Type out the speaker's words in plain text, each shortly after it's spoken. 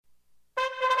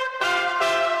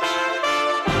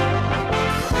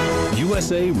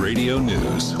USA Radio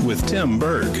News with Tim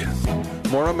Berg.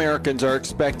 More Americans are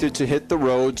expected to hit the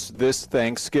roads this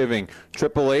Thanksgiving.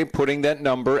 AAA putting that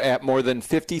number at more than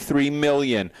 53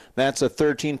 million. That's a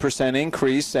 13%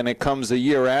 increase, and it comes a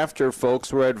year after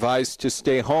folks were advised to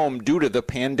stay home due to the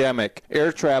pandemic.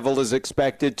 Air travel is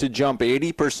expected to jump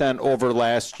 80% over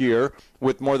last year,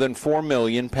 with more than 4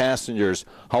 million passengers.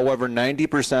 However,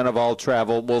 90% of all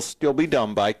travel will still be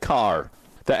done by car.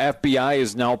 The FBI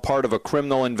is now part of a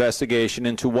criminal investigation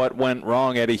into what went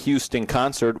wrong at a Houston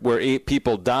concert where 8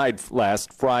 people died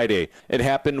last Friday. It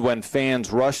happened when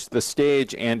fans rushed the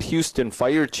stage, and Houston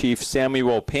Fire Chief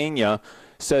Samuel Pena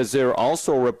says there are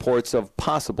also reports of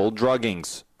possible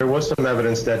druggings. There was some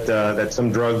evidence that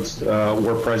some drugs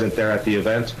were present there at the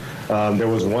event. There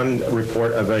was one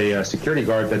report of a security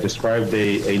guard that described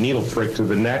a needle prick to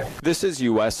the neck. This is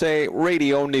USA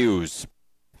Radio News.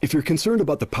 If you're concerned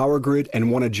about the power grid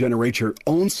and want to generate your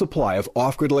own supply of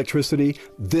off-grid electricity,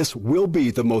 this will be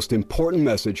the most important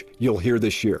message you'll hear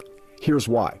this year. Here's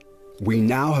why. We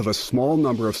now have a small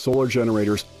number of solar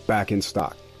generators back in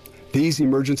stock. These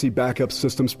emergency backup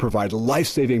systems provide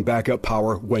life-saving backup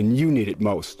power when you need it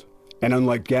most. And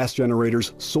unlike gas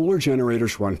generators, solar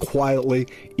generators run quietly,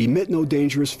 emit no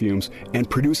dangerous fumes, and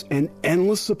produce an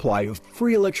endless supply of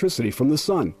free electricity from the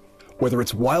sun. Whether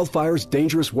it's wildfires,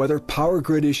 dangerous weather, power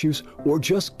grid issues, or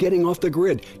just getting off the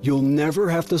grid, you'll never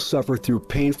have to suffer through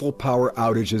painful power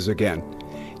outages again.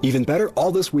 Even better,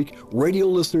 all this week, radio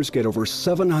listeners get over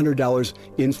 $700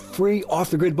 in free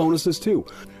off-the-grid bonuses too.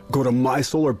 Go to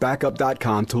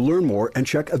mysolarbackup.com to learn more and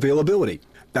check availability.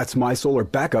 That's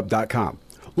mysolarbackup.com.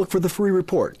 Look for the free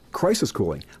report, Crisis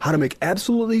Cooling, how to make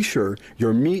absolutely sure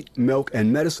your meat, milk,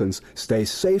 and medicines stay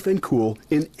safe and cool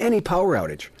in any power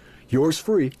outage. Yours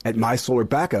free at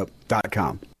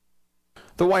mysolarbackup.com.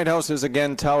 The White House is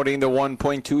again touting the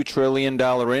 $1.2 trillion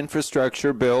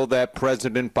infrastructure bill that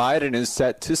President Biden is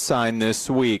set to sign this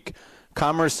week.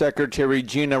 Commerce Secretary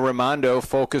Gina Raimondo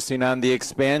focusing on the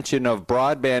expansion of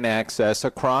broadband access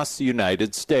across the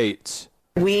United States.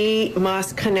 We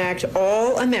must connect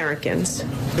all Americans,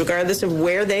 regardless of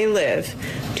where they live,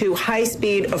 to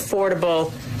high-speed,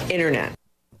 affordable internet.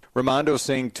 Raimondo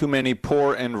saying too many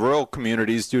poor and rural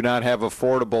communities do not have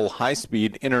affordable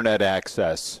high-speed internet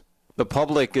access. The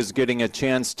public is getting a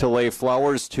chance to lay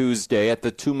flowers Tuesday at the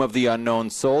Tomb of the Unknown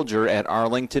Soldier at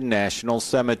Arlington National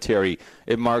Cemetery.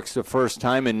 It marks the first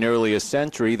time in nearly a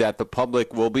century that the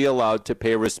public will be allowed to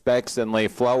pay respects and lay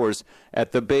flowers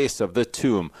at the base of the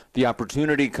tomb. The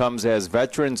opportunity comes as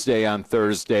Veterans Day on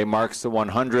Thursday marks the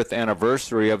 100th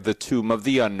anniversary of the Tomb of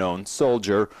the Unknown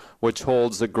Soldier, which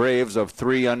holds the graves of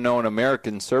 3 unknown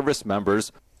American service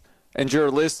members. And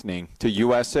you're listening to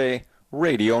USA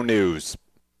Radio News.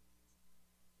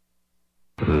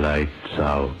 Lights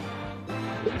out,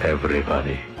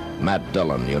 everybody. Matt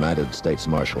Dillon, United States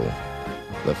Marshal.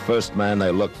 The first man they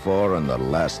look for and the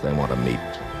last they want to meet.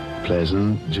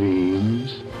 Pleasant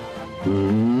dreams.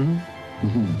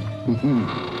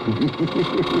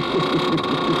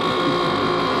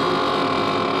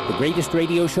 The greatest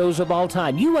radio shows of all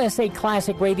time, USA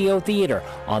Classic Radio Theater,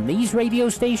 on these radio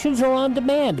stations or on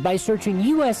demand by searching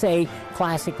USA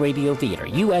Classic Radio Theater.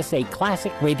 USA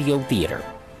Classic Radio Theater.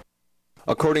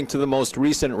 According to the most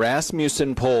recent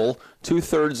Rasmussen poll,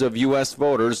 2/3 of U.S.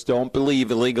 voters don't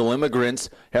believe illegal immigrants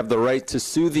have the right to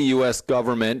sue the U.S.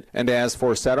 government, and as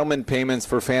for settlement payments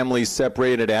for families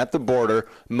separated at the border,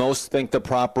 most think the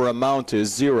proper amount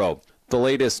is zero. The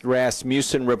latest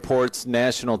Rasmussen Reports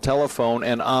national telephone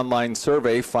and online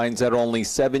survey finds that only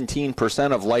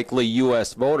 17% of likely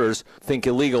U.S. voters think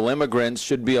illegal immigrants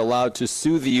should be allowed to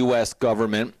sue the U.S.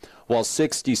 government, while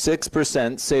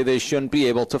 66% say they shouldn't be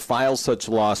able to file such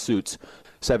lawsuits.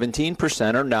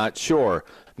 17% are not sure.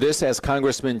 This as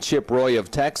Congressman Chip Roy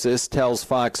of Texas tells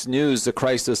Fox News the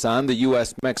crisis on the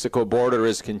U.S.-Mexico border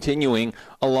is continuing,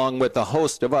 along with a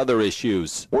host of other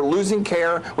issues. We're losing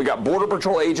care. We got Border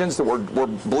Patrol agents that we're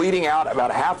bleeding out.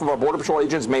 About half of our Border Patrol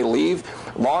agents may leave.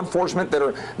 Law enforcement that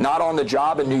are not on the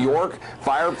job in New York.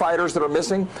 Firefighters that are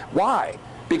missing. Why?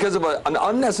 Because of an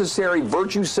unnecessary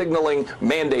virtue signaling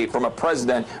mandate from a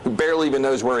president who barely even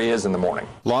knows where he is in the morning.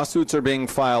 Lawsuits are being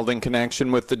filed in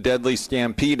connection with the deadly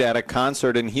stampede at a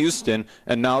concert in Houston,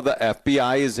 and now the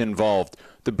FBI is involved.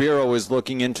 The Bureau is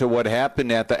looking into what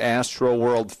happened at the Astro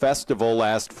World Festival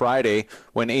last Friday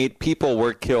when 8 people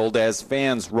were killed as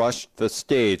fans rushed the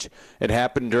stage. It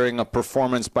happened during a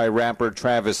performance by rapper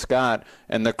Travis Scott,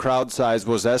 and the crowd size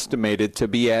was estimated to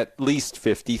be at least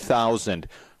 50,000.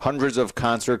 Hundreds of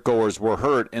concert goers were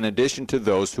hurt in addition to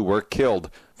those who were killed.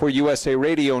 For USA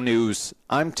Radio News,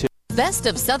 I'm Tim Best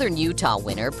of Southern Utah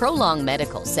winner Prolong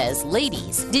Medical says,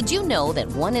 ladies, did you know that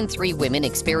 1 in 3 women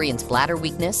experience bladder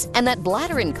weakness and that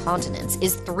bladder incontinence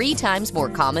is 3 times more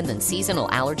common than seasonal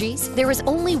allergies? There is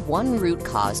only one root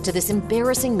cause to this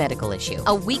embarrassing medical issue: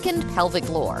 a weakened pelvic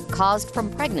floor caused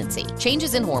from pregnancy,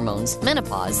 changes in hormones,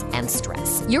 menopause, and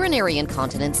stress. Urinary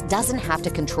incontinence doesn't have to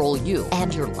control you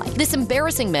and your life. This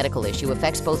embarrassing medical issue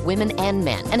affects both women and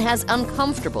men and has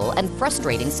uncomfortable and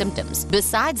frustrating symptoms.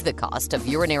 Besides, the cost of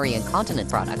urinary incontinence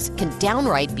products can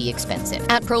downright be expensive.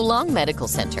 At Prolong Medical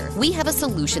Center, we have a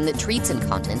solution that treats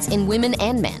incontinence in women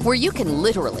and men, where you can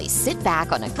literally sit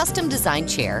back on a custom-designed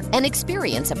chair and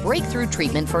experience a breakthrough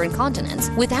treatment for incontinence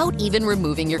without even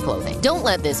removing your clothing. Don't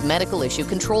let this medical issue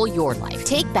control your life.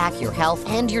 Take back your health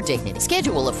and your dignity.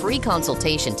 Schedule a free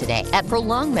consultation today at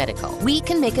Prolong Medical. We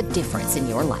can make a difference in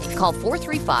your life. Call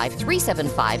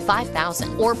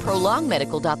 435-375-5000 or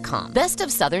prolongmedical.com. Best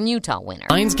of Southern Utah winner.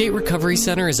 Lionsgate Recovery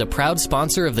Center is a proud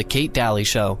sponsor of the Kate Dalley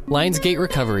Show. Lionsgate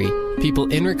Recovery.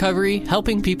 People in recovery,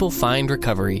 helping people find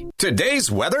recovery. Today's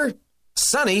weather?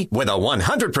 Sunny with a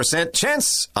 100%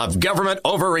 chance of government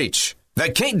overreach. The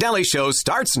Kate Dalley Show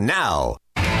starts now.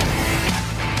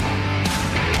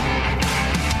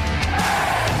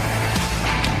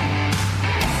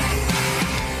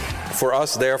 For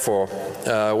us, therefore,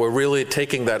 we're really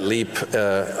taking that leap,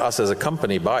 us as a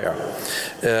company buyer,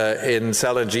 in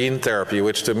cell and gene therapy,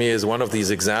 which to me is one of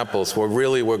these examples where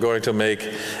really we're going to make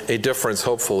a difference,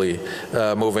 hopefully,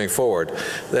 moving forward.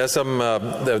 There's some,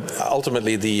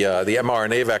 ultimately, the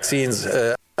mRNA vaccines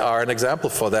are an example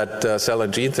for that cell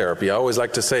and gene therapy. I always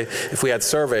like to say, if we had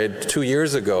surveyed 2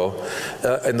 years ago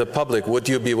in the public, would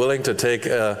you be willing to take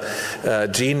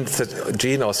gene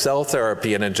or cell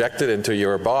therapy and inject it into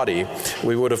your body,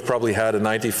 we would have probably had a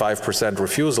 95%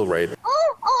 refusal rate.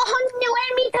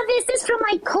 This is from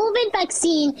my COVID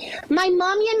vaccine. My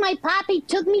mommy and my papi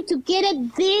took me to get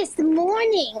it this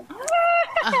morning.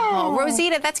 Oh,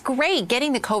 Rosita, that's great.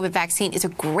 Getting the COVID vaccine is a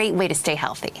great way to stay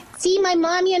healthy. See, my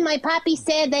mommy and my papi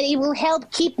said that it will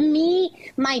help keep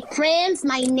me, my friends,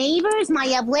 my neighbors, my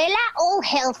abuela, all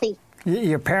healthy.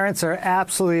 Your parents are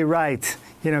absolutely right.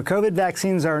 You know, COVID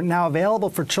vaccines are now available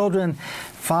for children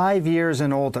 5 years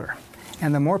and older.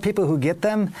 And the more people who get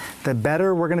them, the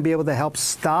better we're going to be able to help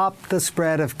stop the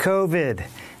spread of COVID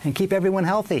and keep everyone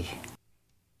healthy.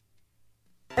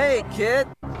 Hey, kid.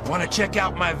 Want to check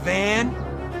out my van?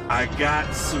 I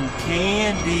got some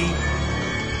candy.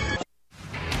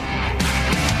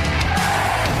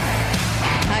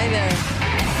 Hi there.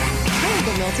 Hi,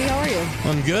 Uncle Milty. How are you?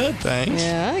 I'm good, thanks.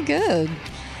 Yeah, good.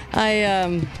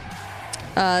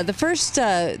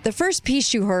 The first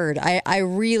piece you heard, I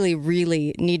really,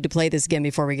 really need to play this again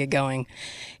before we get going.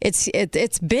 It's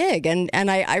big, and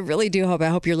I really do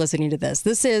hope you're listening to this.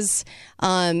 This is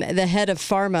the head of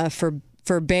pharma for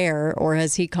Bayer, or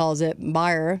as he calls it,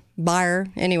 Bayer,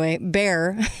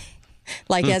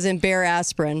 like as in Bayer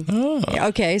aspirin. Oh.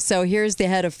 Okay, so here's the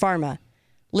head of pharma.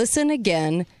 Listen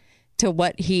again to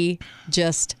what he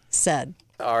just said.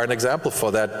 Are an example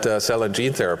for that cell and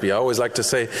gene therapy. I always like to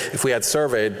say, if we had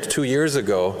surveyed 2 years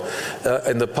ago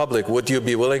in the public, would you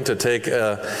be willing to take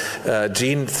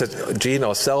gene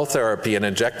or cell therapy and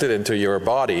inject it into your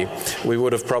body, we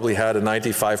would have probably had a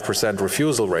 95%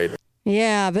 refusal rate.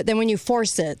 Yeah, but then when you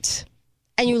force it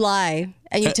and you lie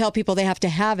and you tell people they have to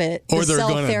have it, or the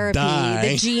cell therapy, die.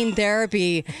 the gene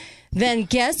therapy, then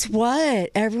guess what?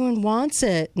 Everyone wants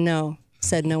it. No,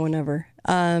 said no one ever.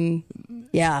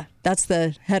 Yeah, that's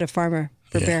the head of pharma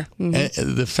for Bayer.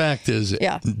 Mm-hmm. The fact is,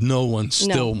 no one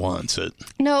still wants it.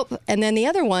 Nope. And then the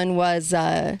other one was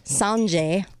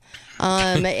Sanjay.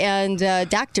 And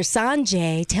Dr.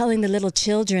 Sanjay telling the little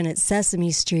children at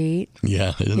Sesame Street.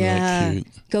 Yeah, isn't that cute?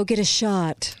 Go get a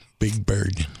shot. Big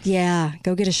bird. Yeah,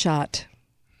 go get a shot.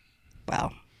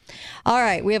 Wow. All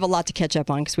right, we have a lot to catch up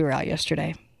on because we were out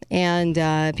yesterday. And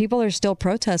people are still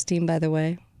protesting, by the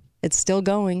way. It's still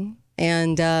going.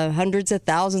 And hundreds of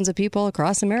thousands of people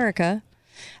across America.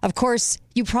 Of course,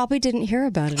 you probably didn't hear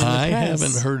about it in the press. I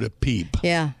haven't heard a peep.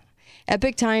 Yeah.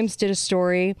 Epic Times did a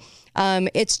story.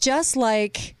 It's just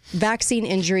like vaccine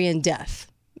injury and death.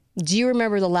 Do you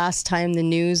remember the last time the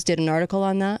news did an article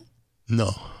on that? No.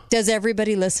 Does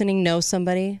everybody listening know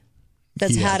somebody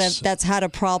that's had a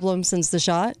problem since the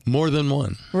shot? More than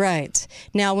one. Right.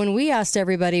 Now, when we asked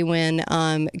everybody when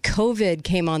COVID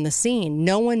came on the scene,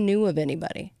 no one knew of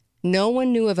anybody. No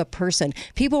one knew of a person.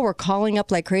 People were calling up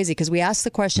like crazy because we asked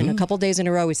the question a couple days in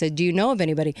a row. We said, do you know of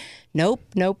anybody? Nope,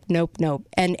 nope, nope, nope.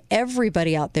 And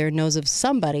everybody out there knows of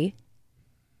somebody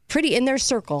pretty in their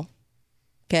circle,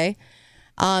 okay,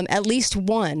 at least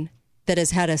one that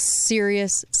has had a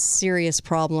serious, serious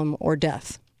problem or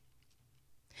death.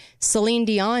 Celine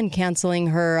Dion canceling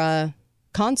her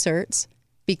concerts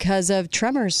because of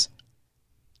tremors.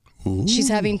 Ooh. She's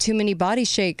having too many body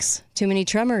shakes, too many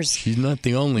tremors. She's not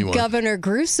the only one. Governor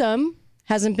Newsom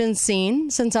hasn't been seen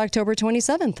since October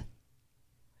 27th.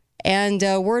 And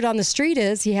word on the street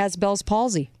is he has Bell's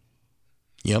palsy.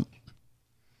 Yep.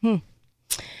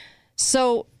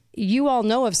 So you all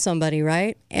know of somebody,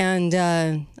 right? And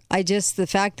the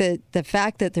fact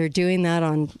that they're doing that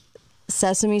on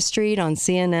Sesame Street, on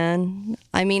CNN.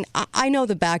 I mean, I know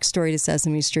the backstory to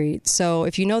Sesame Street. So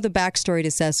if you know the backstory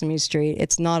to Sesame Street,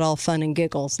 it's not all fun and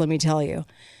giggles, let me tell you.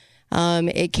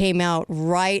 It came out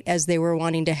right as they were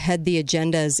wanting to head the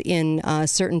agendas in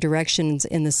certain directions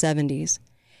in the 70s.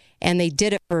 And they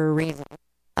did it for a reason.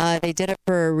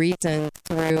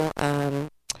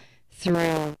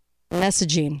 Through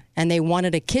messaging. And they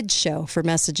wanted a kids show for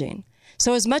messaging.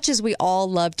 So as much as we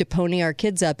all love to pony our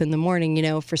kids up in the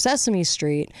morning, for Sesame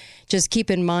Street, just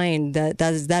keep in mind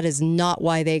that is not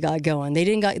why they got going. They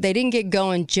didn't get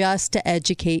going just to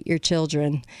educate your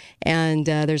children. And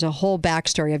there's a whole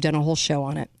backstory. I've done a whole show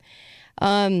on it.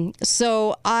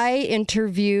 So I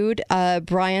interviewed Dr.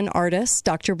 Brian Ardis,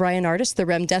 the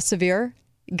Remdesivir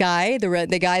guy,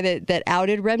 the guy that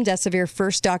outed Remdesivir,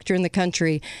 first doctor in the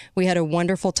country. We had a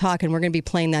wonderful talk, and we're going to be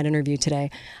playing that interview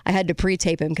today. I had to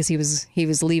pre-tape him because he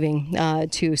was leaving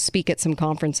to speak at some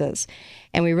conferences,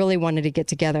 and we really wanted to get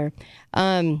together.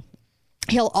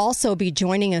 He'll also be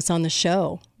joining us on the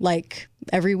show, like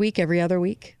every week, every other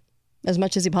week, as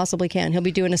much as he possibly can. He'll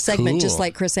be doing a segment just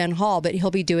like Chris Ann Hall, but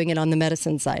he'll be doing it on the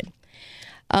medicine side.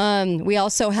 We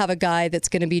also have a guy that's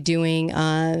going to be doing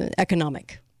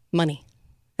economic money.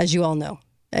 As you all know,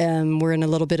 we're in a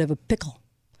little bit of a pickle.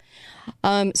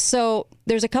 So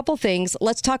there's a couple things.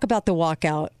 Let's talk about the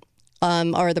walkout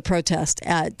or the protest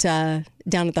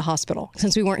down at the hospital,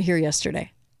 since we weren't here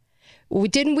yesterday.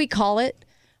 Didn't we call it?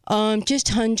 Just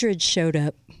hundreds showed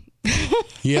up.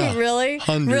 Yeah. Really?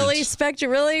 Hundreds. Really, Spectre?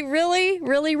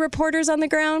 Really, reporters on the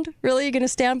ground? Really? You going to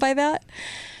stand by that?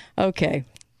 Okay.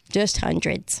 Just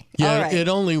hundreds. Yeah, all right. It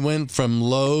only went from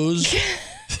Lowe's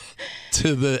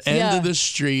to the end of the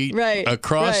street,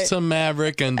 across to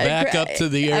Maverick, and back up to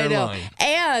the airline.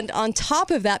 And on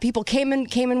top of that, people came and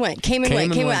went.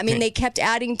 I mean, they kept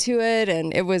adding to it,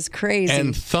 and it was crazy.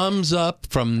 And thumbs up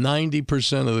from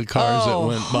 90% of the cars that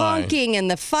went by. Honking,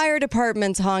 and the fire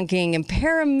department's honking, and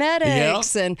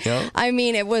paramedics. I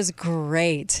mean, it was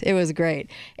great. It was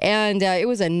great. And it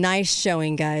was a nice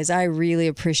showing, guys. I really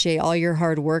appreciate all your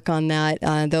hard work on that.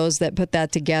 Those that put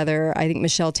that together. I think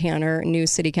Michelle Tanner, new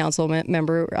city council member,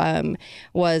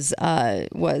 was behind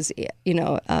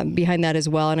that as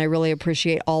well, and I really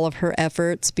appreciate all of her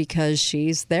efforts because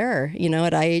she's there,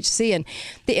 at IHC. And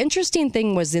the interesting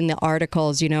thing was in the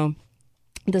articles, the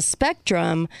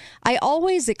spectrum. I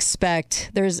always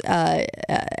expect there's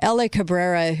L.A.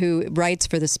 Cabrera, who writes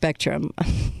for the Spectrum.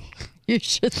 You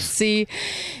should see.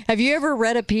 Have you ever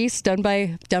read a piece done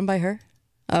by her?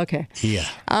 Okay. Yeah.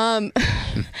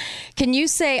 Can you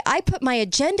say, I put my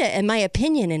agenda and my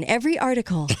opinion in every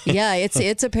article? Yeah,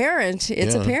 it's apparent.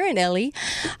 It's apparent, Ellie.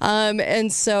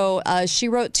 And so she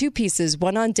wrote two pieces,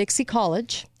 one on DIXIE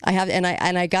College.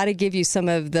 I got to give you some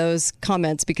of those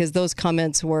comments because those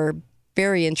comments were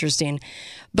very interesting.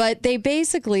 But they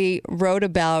basically wrote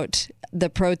about the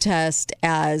protest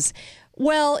as,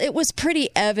 well, it was pretty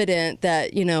evident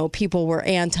that, people were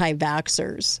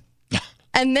anti-vaxxers.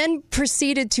 And then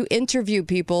proceeded to interview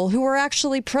people who were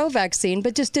actually pro-vaccine,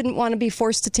 but just didn't want to be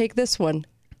forced to take this one.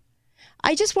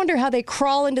 I just wonder how they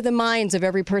crawl into the minds of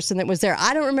every person that was there.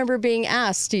 I don't remember being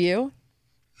asked. Do you?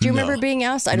 Do you remember being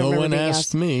asked? I don't remember being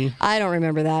asked. No one asked me. I don't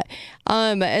remember that.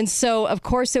 And so, of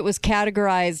course, it was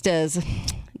categorized as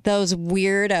those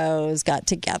weirdos got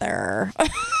together.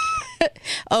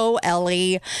 Oh,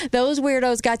 Ellie, those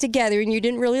weirdos got together and you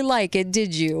didn't really like it,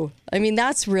 did you? I mean,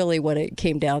 that's really what it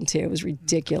came down to. It was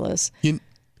ridiculous.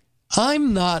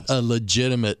 I'm not a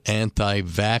legitimate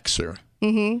anti-vaxxer.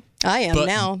 Mm-hmm. I am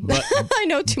now. But I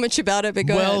know too much about it, but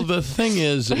go ahead. Well, the thing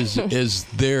is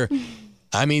there...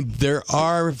 there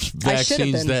are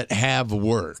vaccines that have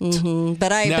worked. Mm-hmm.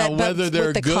 But whether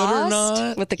they're good or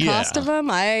not, with the cost of them,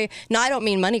 I don't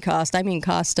mean money cost. I mean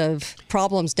cost of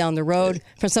problems down the road.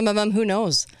 For some of them, who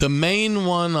knows? The main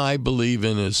one I believe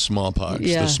in is smallpox.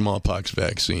 The smallpox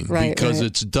vaccine, because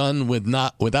it's done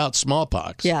without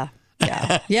smallpox. Yeah.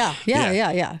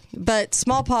 Yeah. But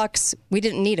smallpox, we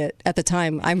didn't need it at the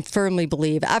time, I firmly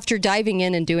believe. After diving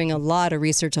in and doing a lot of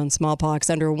research on smallpox,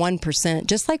 under 1%,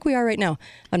 just like we are right now,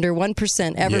 under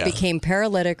 1% ever became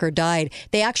paralytic or died.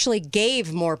 They actually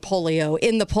gave more polio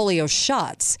in the polio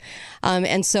shots.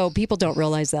 And so people don't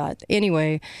realize that.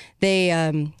 Anyway, they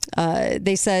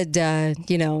said, they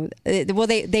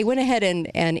went ahead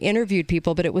and interviewed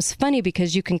people, but it was funny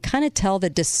because you can kind of tell the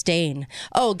disdain.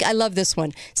 Oh, I love this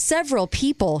one. Several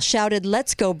people shouted,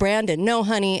 "Let's go, Brandon." No,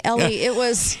 honey, Ellie, it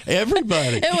was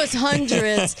everybody. It was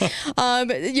hundreds.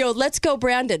 Let's go,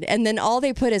 Brandon. And then all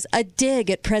they put is a dig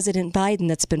at President Biden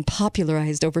that's been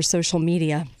popularized over social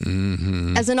media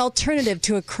as an alternative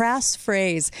to a crass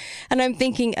phrase. And I'm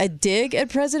thinking, a dig at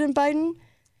President Biden?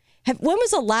 When was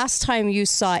the last time you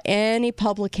saw any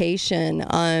publication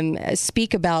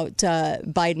speak about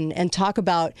Biden and talk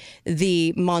about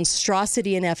the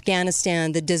monstrosity in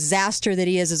Afghanistan, the disaster that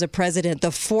he is as a president,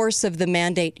 the force of the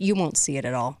mandate? You won't see it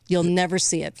at all. You'll never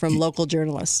see it from local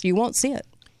journalists. You won't see it.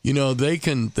 They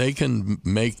can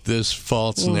make this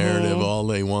false narrative all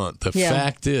they want. The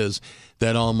fact is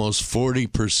that almost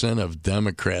 40% of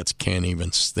Democrats can't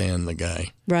even stand the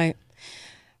guy. Right.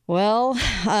 Well,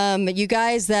 you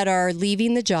guys that are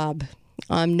leaving the job,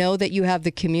 know that you have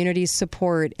the community's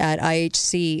support at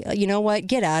IHC. You know what?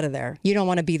 Get out of there. You don't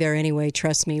want to be there anyway.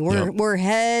 Trust me. We're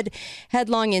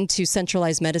headlong into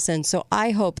centralized medicine. So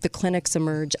I hope the clinics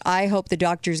emerge. I hope the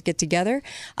doctors get together.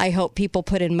 I hope people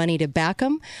put in money to back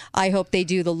them. I hope they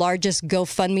do the largest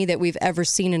GoFundMe that we've ever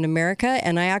seen in America.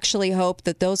 And I actually hope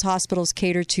that those hospitals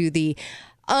cater to the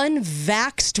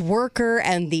unvaxxed worker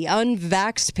and the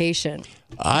unvaxxed patient.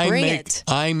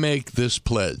 I make this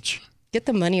pledge. Get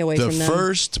the money away from them. The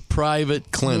first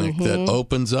private clinic that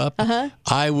opens up,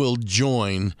 I will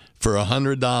join for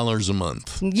 $100 a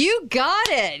month. You got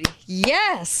it.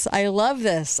 Yes. I love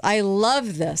this.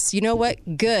 You know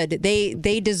what? Good.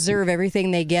 They deserve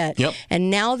everything they get. Yep. And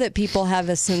now that people have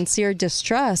a sincere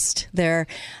distrust there,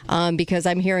 because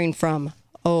I'm hearing from,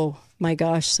 my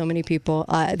gosh, so many people,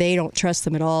 they don't trust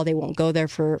them at all. They won't go there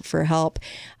for help.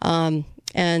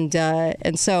 And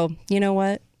so, you know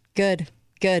what? Good.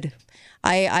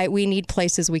 We need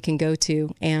places we can go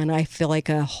to, and I feel like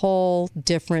a whole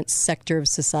different sector of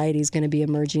society is going to be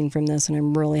emerging from this, and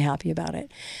I'm really happy about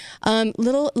it.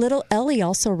 Little Ellie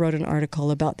also wrote an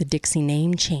article about the DIXIE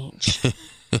name change.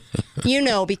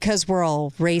 Because we're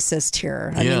all racist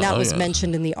here. I mean, that was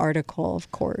mentioned in the article,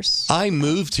 of course. I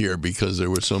moved here because there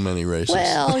were so many racists.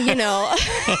 Well,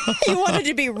 you wanted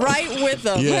to be right with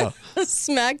them. Yeah.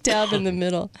 Smack dab in the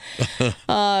middle.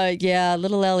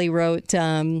 Little Ellie wrote,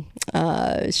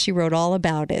 she wrote all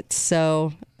about it.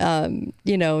 So,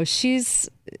 she's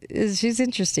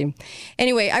interesting.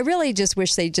 Anyway, I really just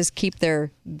wish they just keep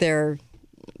their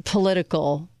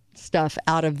political stuff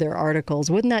out of their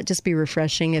articles. Wouldn't that just be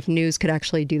refreshing if news could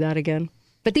actually do that again?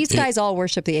 But these guys all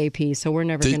worship the AP, so we're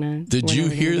never gonna. Did you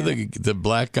hear the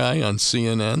black guy on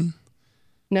CNN?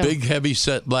 No. Big,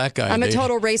 heavy-set black guy. I'm a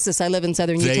total racist. I live in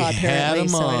southern Utah, apparently. They had him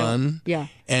so on,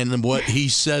 and what he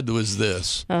said was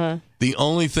this. The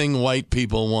only thing white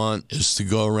people want is to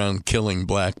go around killing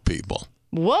black people.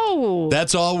 Whoa.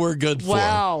 That's all we're good for.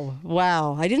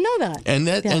 Wow. I didn't know that. And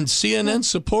CNN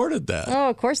supported that. Oh,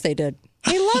 of course they did.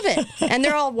 They love it. And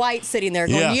they're all white sitting there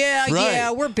going,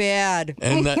 we're bad.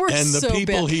 And the so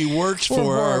people bad. He works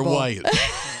for are white.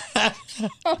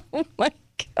 Oh, my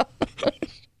God.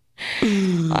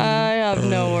 I have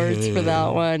no words for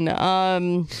that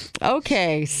one.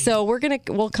 Okay, so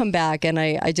we'll come back, and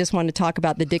I just want to talk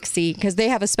about the DIXIE, because they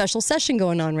have a special session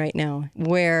going on right now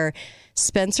where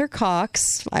Spencer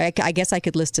Cox, I guess I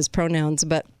could list his pronouns,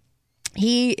 but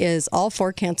he is all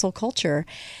for cancel culture.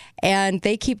 And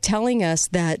they keep telling us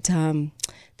that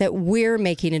that we're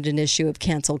making it an issue of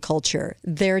cancel culture.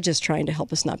 They're just trying to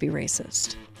help us not be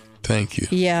racist. Thank you.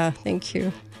 Yeah, thank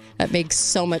you. That makes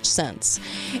so much sense.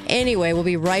 Anyway, we'll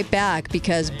be right back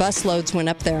because busloads went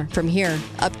up there from here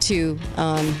up to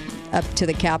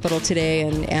the Capitol today,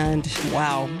 and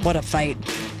wow, what a fight.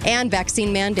 And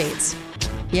vaccine mandates.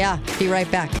 Yeah, be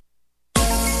right back.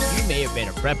 You may have been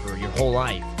a prepper your whole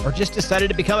life, or just decided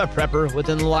to become a prepper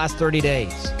within the last 30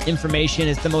 days. Information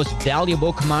is the most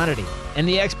valuable commodity, and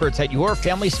the experts at Your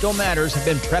Family Still Matters have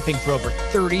been prepping for over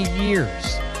 30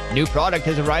 years. New product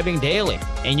is arriving daily,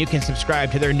 and you can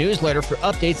subscribe to their newsletter for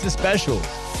updates and specials.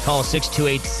 Call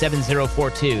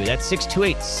 628-7042, that's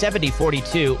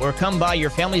 628-7042, or come by Your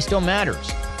Family Still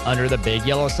Matters under the big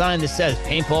yellow sign that says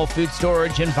paintball, food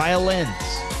storage, and violins.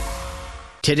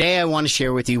 Today, I want to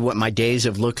share with you what my days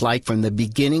have looked like from the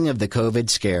beginning of the COVID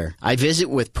scare. I visit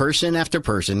with person after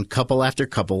person, couple after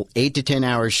couple, 8 to 10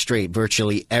 hours straight,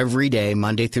 virtually every day,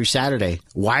 Monday through Saturday.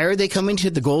 Why are they coming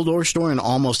to the Gold Ore Store in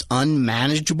almost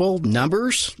unmanageable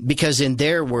numbers? Because in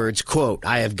their words, quote,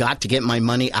 I have got to get my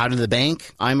money out of the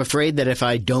bank. I'm afraid that if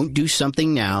I don't do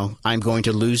something now, I'm going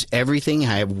to lose everything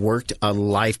I have worked a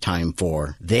lifetime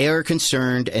for. They are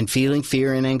concerned and feeling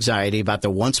fear and anxiety about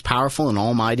the once powerful and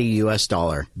almighty U.S.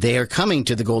 dollar. They are coming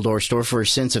to the Gold Ore Store for a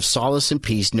sense of solace and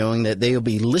peace, knowing that they will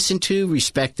be listened to,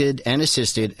 respected, and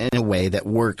assisted in a way that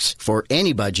works for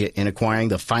any budget in acquiring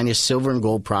the finest silver and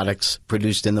gold products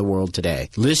produced in the world today.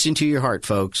 Listen to your heart,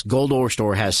 folks. Gold Ore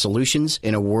Store has solutions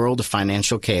in a world of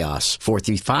financial chaos.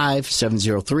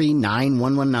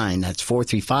 435-703-9119. That's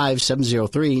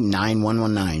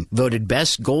 435-703-9119. Voted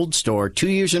best gold store 2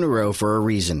 years in a row for a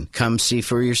reason. Come see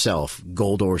for yourself.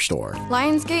 Gold Ore Store.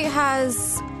 Lionsgate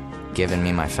has given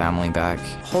me my family back.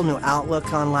 Whole new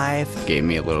outlook on life. Gave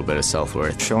me a little bit of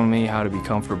self-worth. Shown me how to be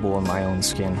comfortable in my own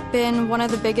skin. Been one of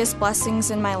the biggest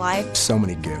blessings in my life. So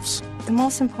many gifts. The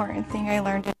most important thing I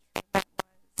learned in was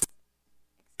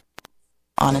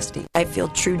honesty. I feel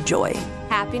true joy.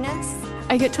 Happiness.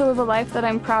 I get to live a life that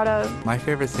I'm proud of. My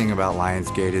favorite thing about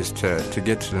Lionsgate is to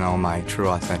get to know my true,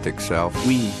 authentic self.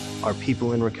 We are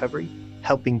people in recovery,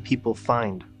 helping people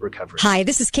find recovery. Hi,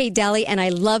 this is Kate Dalley, and I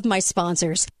love my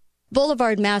sponsors.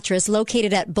 Boulevard Mattress,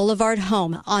 located at Boulevard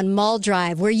Home on Mall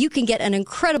Drive, where you can get an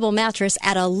incredible mattress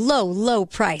at a low, low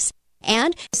price.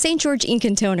 And St. George Ink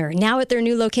and Toner, now at their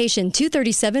new location,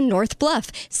 237 North Bluff,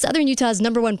 Southern Utah's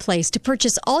 #1 place to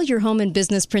purchase all your home and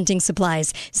business printing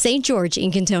supplies. St. George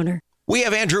Ink and Toner. We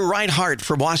have Andrew Reinhardt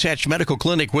from Wasatch Medical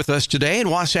Clinic with us today,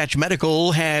 and Wasatch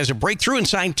Medical has a breakthrough and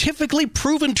scientifically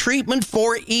proven treatment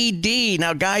for ED.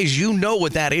 Now, guys, you know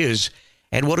what that is.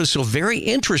 And what is so very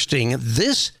interesting,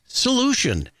 this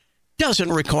solution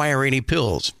doesn't require any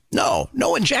pills. No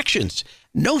injections,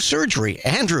 no surgery.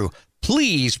 Andrew,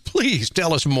 please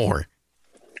tell us more.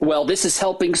 Well, this is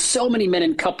helping so many men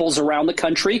and couples around the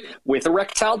country with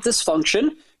erectile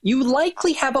dysfunction. You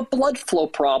likely have a blood flow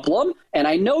problem, and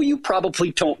I know you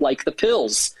probably don't like the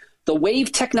pills. The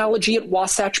WAVE technology at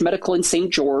Wasatch Medical in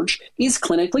St. George is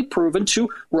clinically proven to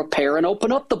repair and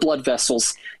open up the blood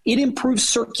vessels. It improves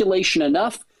circulation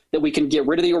enough that we can get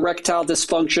rid of the erectile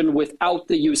dysfunction without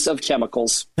the use of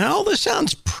chemicals. Now, all this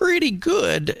sounds pretty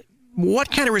good.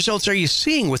 What kind of results are you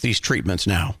seeing with these treatments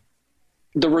now?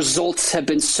 The results have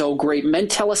been so great. Men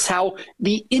tell us how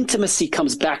the intimacy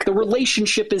comes back, the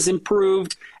relationship is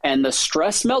improved, and the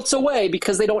stress melts away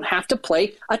because they don't have to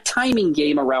play a timing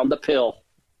game around the pill.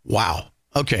 Wow.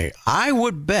 Okay, I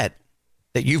would bet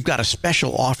that you've got a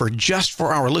special offer just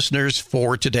for our listeners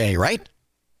for today, right?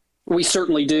 We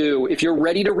certainly do. If you're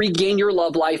ready to regain your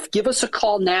love life, give us a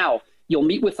call now. You'll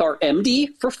meet with our MD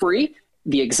for free.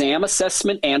 The exam,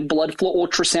 assessment, and blood flow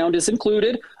ultrasound is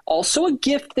included. Also a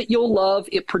gift that you'll love.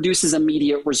 It produces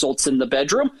immediate results in the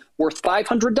bedroom, worth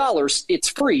 $500. It's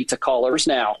free to callers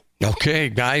now. Okay,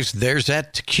 guys, there's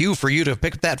that cue for you to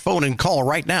pick up that phone and call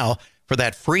right now for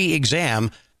that free exam.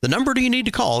 The number you need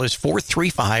to call is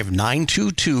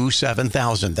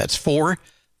 435-922-7000. That's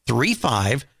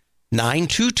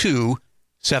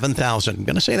 435-922-7000. I'm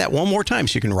going to say that one more time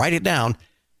so you can write it down.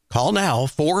 Call now,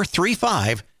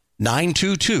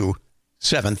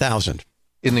 435-922-7000.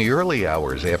 In the early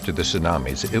hours after the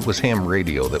tsunamis, it was ham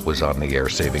radio that was on the air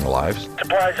saving lives.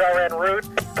 Supplies are en route.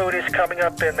 Food is coming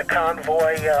up in the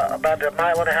convoy about a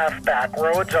mile and a half back.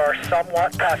 Roads are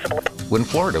somewhat passable. When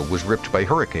Florida was ripped by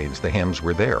hurricanes, the hams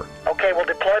were there. Okay, we'll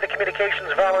deploy the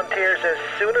communications volunteers as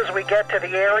soon as we get to the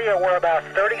area. We're about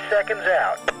 30 seconds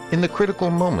out. In the critical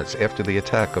moments after the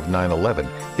attack of 9/11,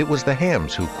 it was the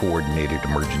hams who coordinated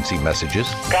emergency messages.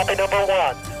 Copy number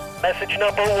one. Message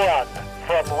number one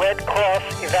from Red Cross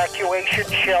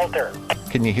Evacuation Shelter.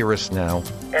 Can you hear us now?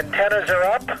 Antennas are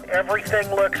up. Everything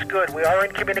looks good. We are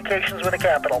in communications with the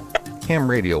capital. Ham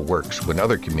radio works when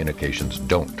other communications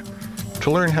don't. To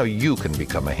learn how you can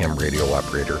become a ham radio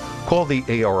operator, call the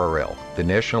ARRL, the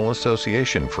National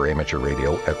Association for Amateur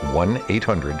Radio, at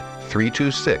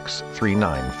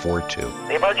 1-800-326-3942.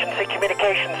 The Emergency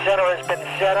Communications Center has been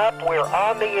set up. We're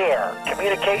on the air.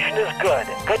 Communication is good.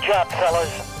 Good job, fellas.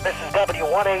 This is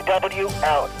W1AW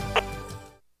out.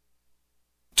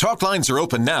 Talk lines are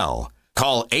open now.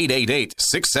 Call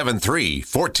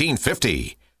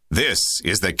 888-673-1450. This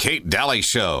is the Kate Dalley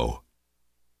Show.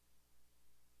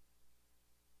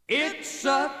 It's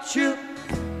such a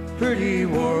pretty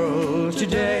world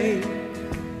today.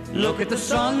 Look at the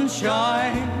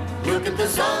sunshine. Look at the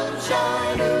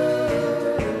sunshine.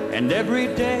 And every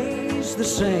day's the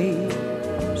same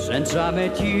since I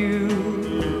met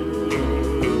you.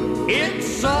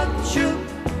 such a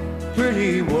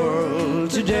pretty world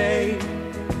today.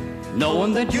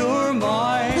 Knowing that you're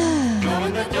mine.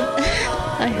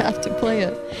 I have to play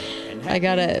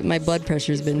it. My blood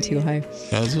pressure's been too high.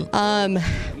 Has it?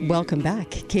 Welcome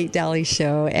back, Kate Dalley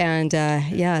Show. And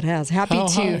yeah, it has. Happy How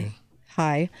to.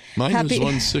 High? Mine was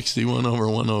 161 over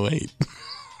 108.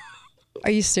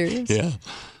 Are you serious? Yeah.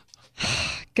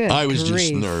 Good. I was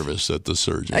just nervous at the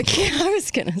surgeon. I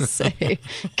was going to say,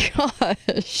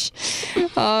 gosh.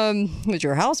 Was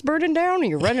your house burning down and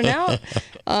you're running out?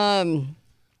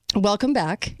 Welcome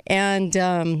back. And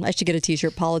I should get a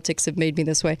T-shirt. Politics have made me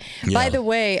this way. Yeah. By the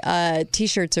way,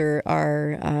 T-shirts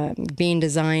are being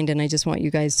designed, and I just want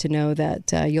you guys to know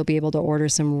that you'll be able to order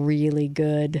some really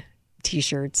good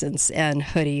T-shirts and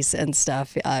hoodies and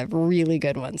stuff. Really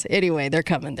good ones. Anyway, they're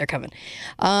coming.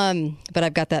 But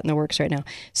I've got that in the works right now.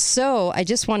 So I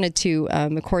just wanted to,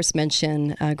 of course,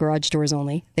 mention Garage Doors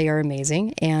Only. They are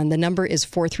amazing. And the number is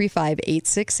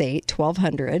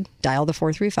 435-868-1200. Dial the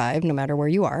 435 no matter where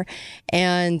you are.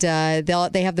 And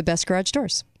they have the best garage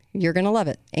doors. You're going to love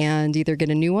it. And either get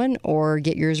a new one or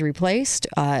get yours replaced.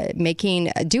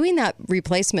 Doing that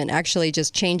replacement actually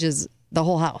just changes the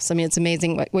whole house. I mean, it's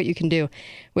amazing what you can do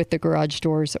with the garage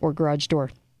doors or garage door.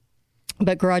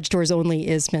 But Garage Doors Only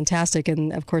is fantastic.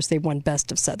 And, of course, they've won Best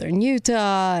of Southern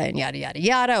Utah and yada, yada,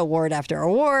 yada, award after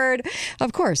award.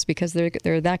 Of course, because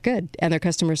they're that good. And their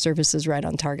customer service is right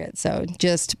on target. So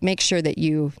just make sure that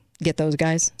you get those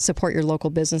guys. Support your local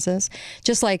businesses.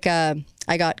 Just like I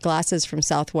got glasses from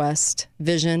Southwest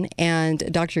Vision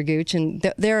and Dr. Gooch, and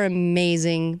they're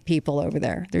amazing people over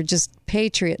there. They're just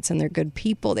patriots, and they're good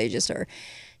people. They just are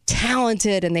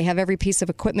talented, and they have every piece of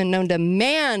equipment known to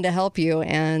man to help you,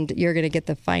 and you're going to get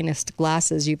the finest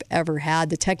glasses you've ever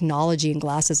had. The technology in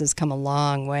glasses has come a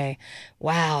long way.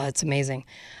 Wow, it's amazing.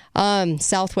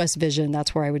 Southwest Vision,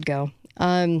 that's where I would go.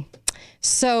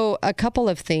 So a couple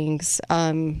of things.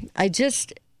 Let's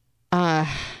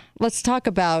talk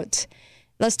about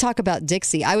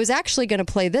DIXIE. I was actually going to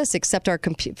play this, except our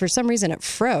for some reason it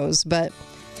froze. But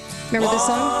remember this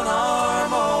song? One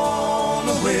arm on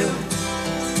the wheel,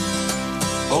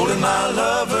 holding my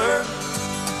lover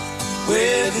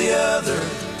with the other.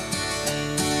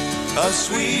 A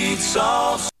sweet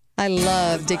song. I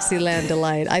love Dixieland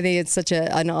Delight. I think it's such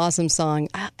an awesome song.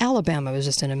 Alabama was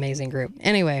just an amazing group.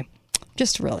 Anyway,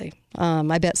 just really.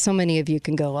 I bet so many of you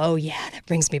can go, oh, yeah, that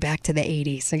brings me back to the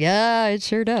 80s. So, yeah, it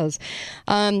sure does.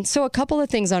 So a couple of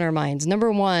things on our minds. Number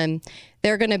one,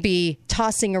 they're going to be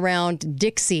tossing around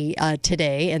DIXIE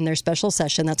today in their special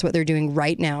session. That's what they're doing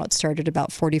right now. It started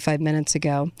about 45 minutes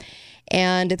ago.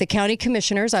 And the county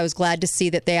commissioners, I was glad to see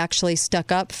that they actually stuck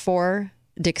up for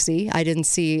DIXIE. I didn't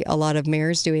see a lot of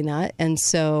mayors doing that. And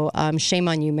so shame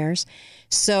on you, mayors.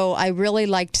 So I really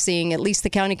liked seeing at least the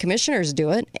county commissioners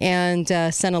do it and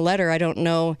sent a letter. I don't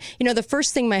know. You know, the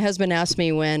first thing my husband asked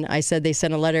me when I said they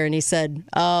sent a letter, and he said,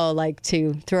 oh, like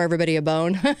to throw everybody a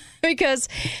bone because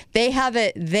they have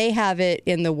it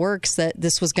in the works that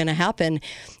this was going to happen.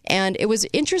 And it was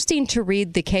interesting to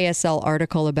read the KSL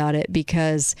article about it,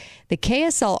 because the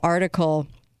KSL article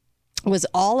was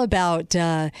all about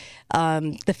the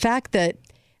fact that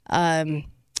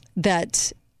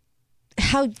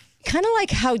how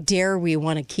dare we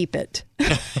want to keep it,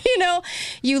 you know,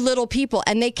 you little people.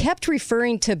 And they kept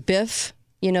referring to Biff,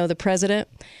 you know, the president,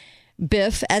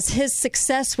 Biff, as his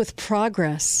success with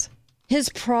progress, his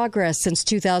progress since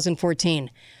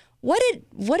 2014. What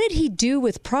did he do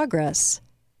with progress?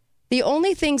 The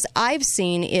only things I've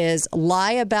seen is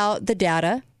lie about the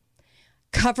data,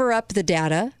 cover up the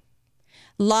data,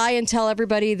 lie and tell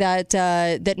everybody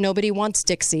that nobody wants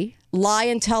DIXIE, lie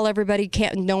and tell everybody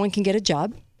no one can get a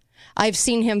job. I've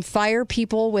seen him fire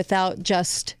people without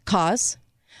just cause.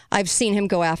 I've seen him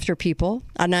go after people,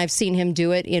 and I've seen him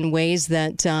do it in ways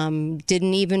that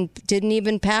didn't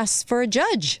even pass for a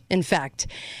judge, in fact.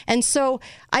 And so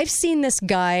I've seen this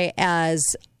guy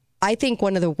as, I think,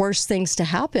 one of the worst things to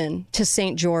happen to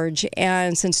St. George,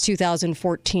 and since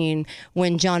 2014,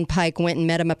 when John Pike went and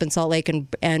met him up in Salt Lake and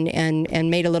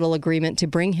made a little agreement to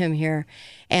bring him here,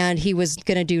 and he was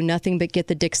going to do nothing but get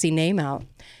the DIXIE name out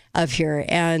of here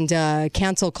and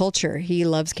cancel culture. He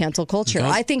loves cancel culture. Okay.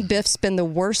 I think Biff's been the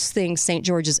worst thing St.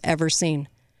 George has ever seen.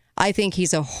 I think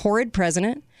he's a horrid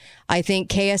president. I think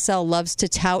KSL loves to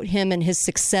tout him and his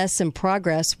success and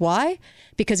progress. Why?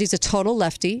 Because he's a total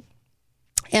lefty.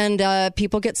 And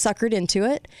people get suckered into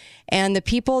it. And the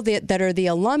people that are the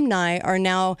alumni are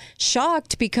now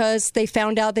shocked because they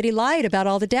found out that he lied about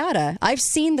all the data. I've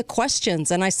seen the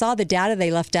questions, and I saw the data they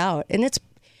left out. And it's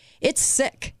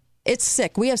sick. It's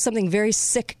sick. We have something very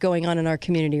sick going on in our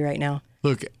community right now.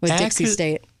 Look, with DIXIE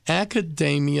State.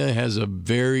 academia has a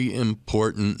very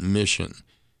important mission,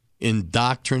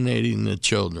 indoctrinating the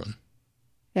children.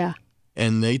 Yeah.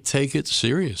 And they take it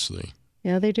seriously.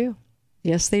 Yeah, they do.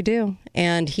 Yes, they do.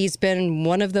 And he's been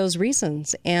one of those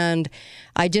reasons. And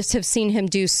I just have seen him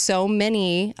do so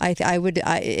many,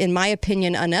 in my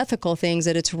opinion, unethical things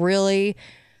that it's really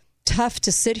tough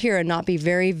to sit here and not be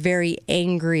very, very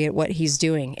angry at what he's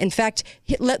doing. In fact,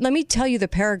 let me tell you the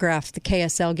paragraph the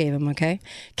KSL gave him, okay?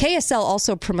 KSL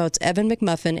also promotes Evan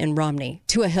McMuffin and Romney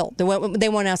to a hilt. They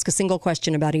won't ask a single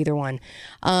question about either one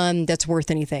that's worth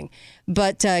anything.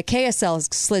 But KSL has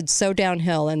slid so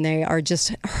downhill, and they are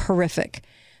just horrific.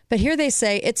 But here they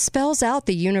say it spells out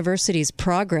the university's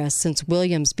progress since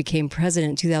Williams became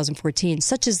president in 2014,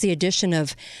 such as the addition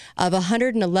of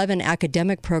 111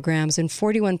 academic programs and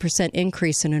 41%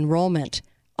 increase in enrollment.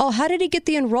 Oh, how did he get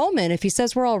the enrollment if he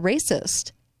says we're all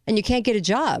racist and you can't get a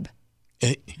job?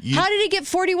 How did he get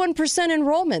 41%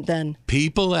 enrollment then?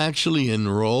 People actually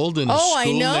enrolled in a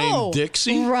school named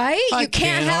DIXIE? Right? You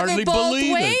can't have it both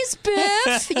ways,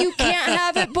 Biff. You can't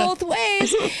have it both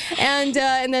ways. And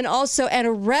then also, and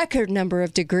a record number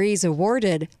of degrees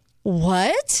awarded.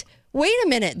 What? Wait a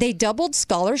minute. They doubled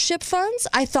scholarship funds?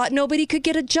 I thought nobody could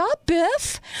get a job,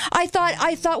 Biff. I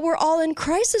thought we're all in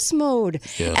crisis mode.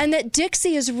 Yeah. And that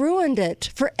DIXIE has ruined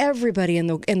it for everybody in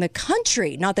the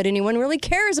country. Not that anyone really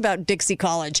cares about DIXIE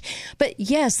College. But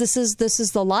yes, this is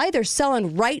the lie they're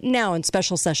selling right now in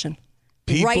special session.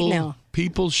 Right now.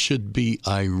 People should be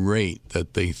irate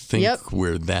that they think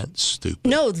we're that stupid.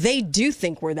 No, they do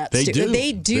think we're that stupid.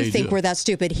 They do think we're that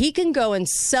stupid. He can go and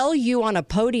sell you on a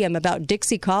podium about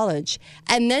DIXIE College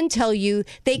and then tell you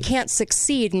they can't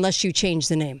succeed unless you change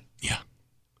the name. Yeah.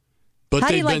 But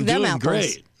they've been doing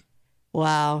great.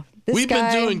 Wow. We've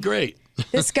been doing great.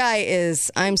 This guy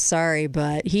is, I'm sorry,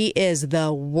 but he is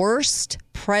the worst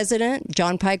president.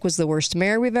 John Pike was the worst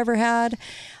mayor we've ever had.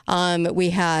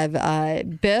 We have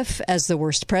Biff as the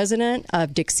worst president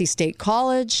of DIXIE State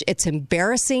College. It's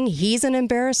embarrassing. He's an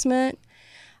embarrassment.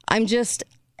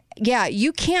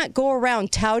 You can't go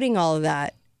around touting all of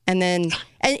that. And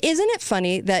isn't it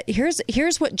funny that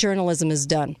here's what journalism has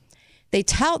done. They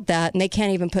tout that, and they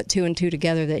can't even put two and two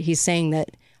together that he's saying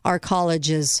that our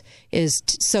college is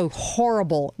so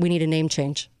horrible, we need a name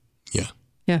change. Yeah.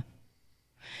 Yeah.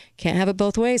 Can't have it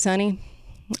both ways, honey.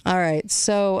 All right.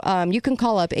 So you can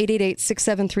call up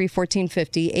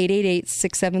 888-673-1450,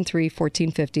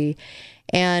 888-673-1450.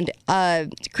 And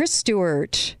Chris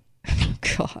Stewart,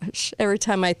 gosh, every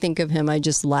time I think of him, I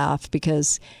just laugh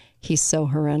because he's so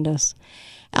horrendous.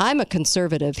 I'm a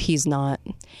conservative. He's not.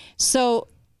 So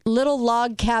little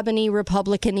log cabin-y,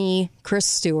 Republican-y Chris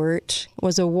Stewart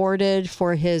was awarded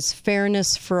for his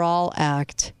Fairness for All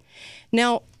Act.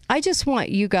 Now, I just want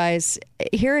you guys,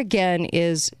 here again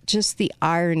is just the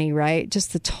irony, right?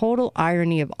 Just the total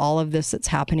irony of all of this that's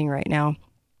happening right now.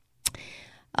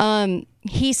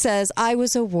 He says, I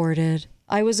was awarded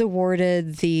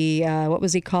the, what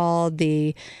was he called?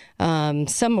 The,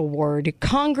 some award,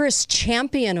 Congress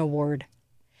Champion Award.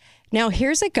 Now,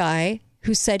 here's a guy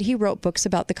who said he wrote books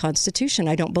about the Constitution.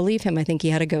 I don't believe him. I think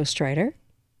he had a ghostwriter.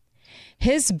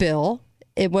 His bill,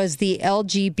 it was the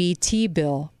LGBT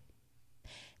bill.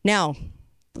 Now,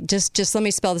 just let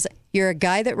me spell this. You're a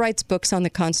guy that writes books on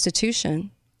the Constitution,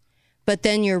 but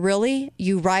then you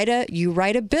write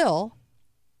a bill,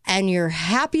 and you're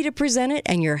happy to present it,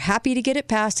 and you're happy to get it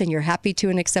passed, and you're happy to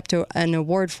accept an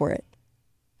award for it.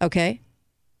 Okay?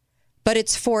 But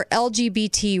it's for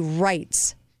LGBT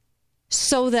rights,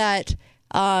 so that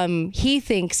he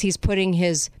thinks he's putting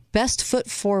his best foot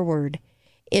forward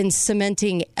in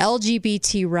cementing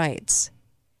LGBT rights.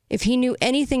 If he knew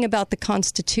anything about the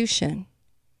Constitution,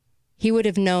 he would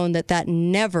have known that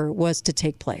never was to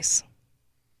take place.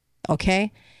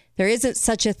 Okay? There isn't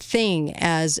such a thing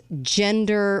as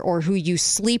gender or who you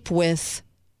sleep with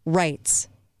rights.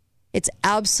 It's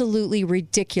absolutely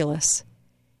ridiculous.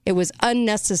 It was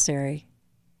unnecessary.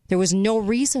 There was no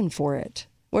reason for it.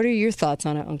 What are your thoughts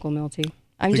on it, Uncle Milty?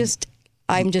 I'm just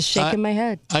shaking my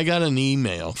head. I got an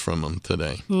email from him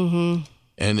today. Mm-hmm.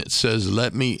 And it says,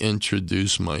 let me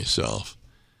introduce myself.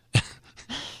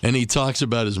 And he talks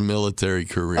about his military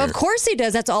career. Of course he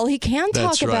does. That's all he can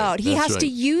talk about. He has to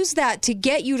use that to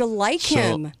get you to like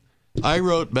him. I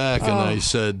wrote back and I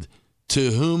said,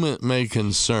 to whom it may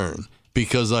concern,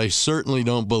 because I certainly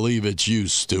don't believe it's you,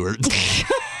 Stewart.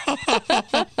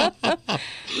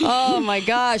 Oh, my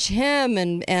gosh. Him.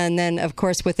 And then, of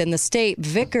course, within the state,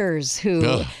 Vickers,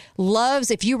 who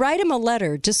loves, if you write him a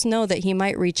letter, just know that he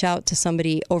might reach out to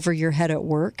somebody over your head at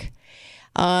work,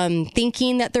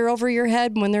 thinking that they're over your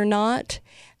head when they're not.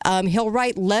 He'll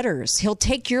write letters. He'll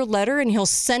take your letter and he'll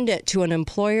send it to an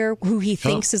employer who he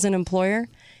thinks is an employer.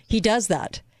 He does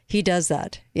that.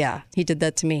 Yeah, he did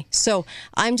that to me. So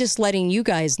I'm just letting you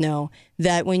guys know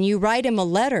that when you write him a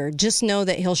letter, just know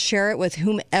that he'll share it with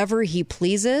whomever he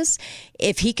pleases.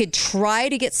 If he could try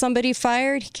to get somebody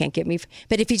fired, he can't get me.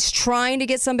 But if he's trying to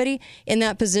get somebody in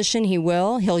that position, he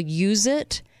will. He'll use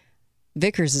it.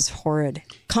 Vickers is horrid.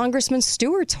 Congressman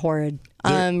Stewart's horrid.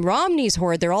 Romney's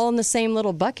horrid. They're all in the same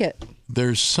little bucket.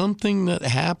 There's something that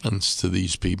happens to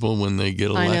these people when they get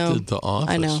elected to office.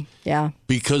 I know, yeah.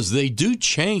 Because they do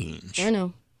change. I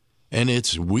know. And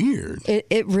it's weird.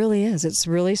 It really is. It's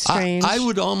really strange. I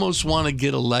would almost want to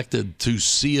get elected to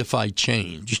see if I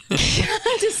change. To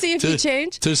see if you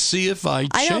change? To see if I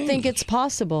change. I don't think it's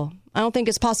possible.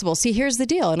 See, here's the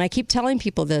deal, and I keep telling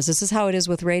people this. This is how it is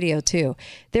with radio, too.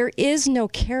 There is no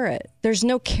carrot. There's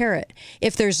no carrot.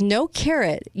 If there's no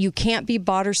carrot, you can't be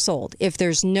bought or sold. If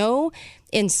there's no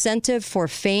incentive for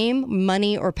fame,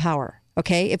 money, or power,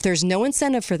 okay? If there's no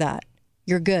incentive for that,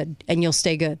 you're good, and you'll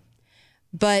stay good.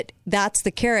 But that's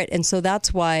the carrot, and so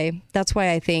that's why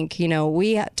I think,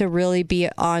 we have to really be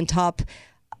on top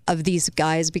of these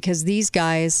guys, because these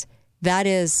guys, that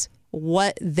is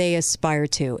what they aspire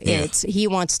to. Yeah. He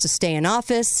wants to stay in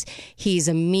office. He's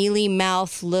a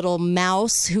mealy-mouthed little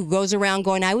mouse who goes around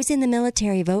going, I was in the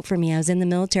military, vote for me, I was in the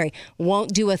military.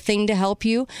 Won't do a thing to help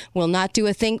you, will not do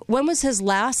a thing. When was his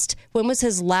last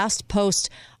post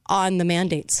on the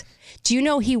mandates? Do you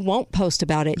know he won't post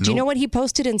about it? Nope. Do you know what he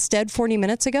posted instead 40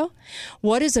 minutes ago?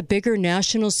 What is a bigger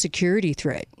national security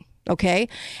threat? Okay.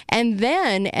 And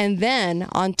then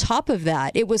on top of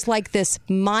that, it was like this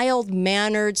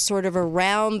mild-mannered, sort of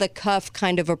around-the-cuff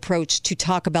kind of approach to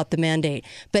talk about the mandate,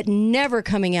 but never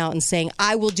coming out and saying,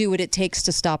 I will do what it takes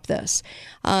to stop this.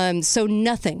 So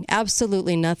nothing,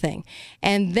 absolutely nothing.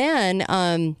 And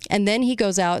then he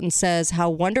goes out and says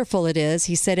how wonderful it is.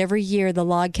 He said every year the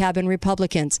log cabin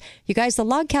Republicans, you guys, the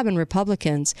log cabin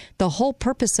Republicans, the whole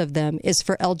purpose of them is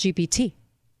for LGBT.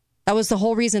 That was the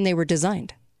whole reason they were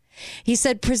designed. He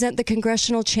said, present the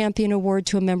Congressional Champion Award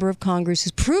to a member of Congress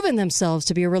who's proven themselves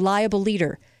to be a reliable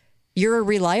leader. You're a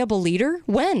reliable leader?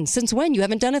 When? Since when? You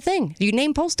haven't done a thing. You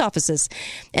name post offices.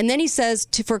 And then he says,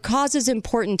 for causes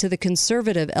important to the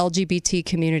conservative LGBT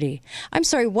community. I'm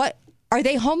sorry, what? Are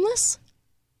they homeless?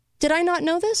 Did I not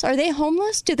know this? Are they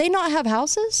homeless? Do they not have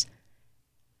houses?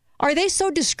 Are they so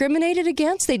discriminated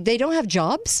against? They don't have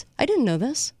jobs? I didn't know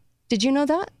this. Did you know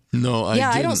that? No, I didn't.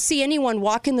 I don't see anyone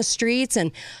walking the streets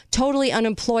and totally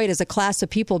unemployed as a class of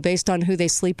people based on who they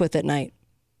sleep with at night.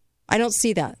 I don't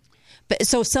see that. But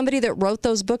so somebody that wrote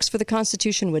those books for the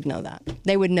Constitution would know that.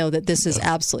 They would know that this is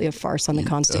absolutely a farce on the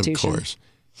Constitution. Of course.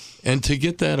 And to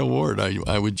get that award,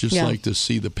 I would just like to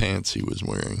see the pants he was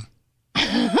wearing.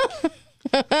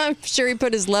 I'm sure he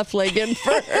put his left leg in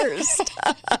first.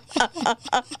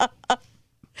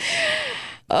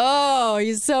 Oh,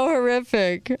 he's so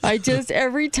horrific.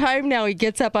 Every time now he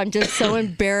gets up, I'm just so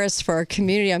embarrassed for our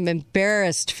community. I'm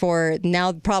embarrassed for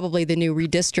now probably the new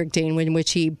redistricting in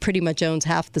which he pretty much owns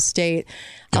half the state,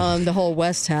 the whole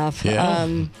west half.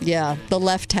 Yeah. The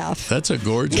left half. That's a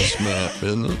gorgeous map,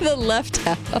 isn't it? The left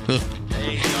half.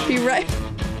 Be right.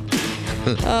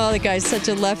 Oh, the guy's such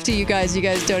a lefty, you guys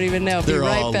don't even know. Be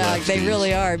right back. Lefties. They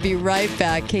really are. Be right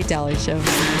back. Kate Dalley Show.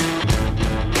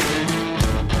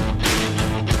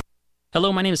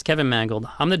 Hello, my name is Kevin Mangold.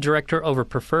 I'm the Director over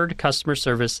Preferred Customer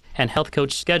Service and Health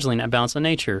Coach Scheduling at Balance of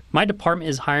Nature. My department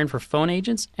is hiring for phone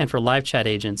agents and for live chat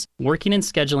agents. Working in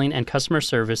scheduling and customer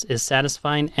service is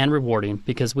satisfying and rewarding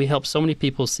because we help so many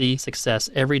people see success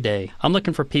every day. I'm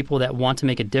looking for people that want to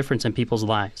make a difference in people's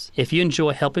lives. If you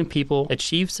enjoy helping people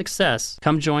achieve success,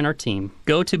 come join our team.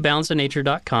 Go to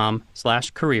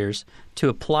balanceofnature.com/careers to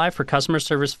apply for customer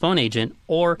service phone agent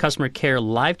or customer care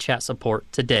live chat support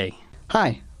today.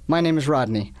 Hi. My name is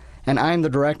Rodney, and I am the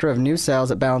Director of New Sales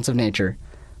at Balance of Nature.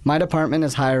 My department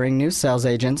is hiring new sales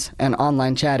agents and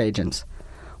online chat agents.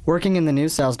 Working in the new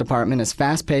sales department is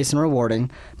fast-paced and rewarding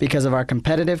because of our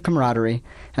competitive camaraderie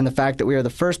and the fact that we are the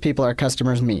first people our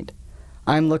customers meet.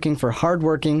 I'm looking for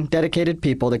hard-working, dedicated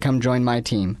people to come join my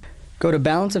team. Go to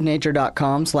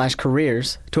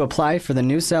balanceofnature.com/careers to apply for the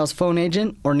new sales phone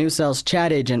agent or new sales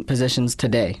chat agent positions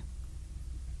today.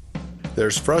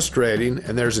 There's frustrating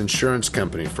and there's insurance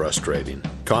company frustrating.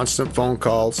 Constant phone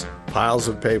calls, piles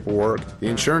of paperwork. The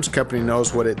insurance company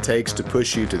knows what it takes to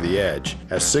push you to the edge.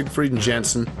 At Siegfried &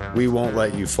 Jensen, we won't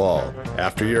let you fall.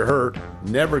 After you're hurt,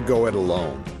 never go it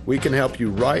alone. We can help you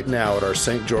right now at our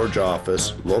St. George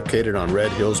office located on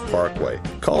Red Hills Parkway.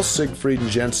 Call Siegfried &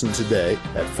 Jensen today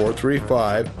at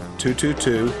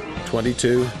 435-222-12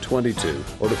 2222.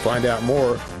 Or to find out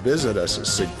more, visit us at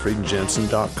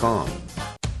siegfriedjensen.com.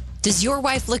 Does your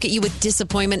wife look at you with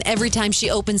disappointment every time she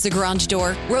opens the garage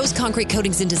door? Rose Concrete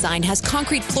Coatings and Design has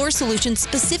concrete floor solutions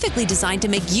specifically designed to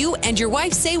make you and your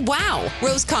wife say, wow!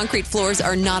 Rose Concrete floors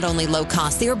are not only low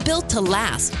cost, they are built to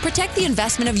last. Protect the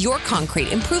investment of your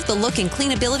concrete, improve the look and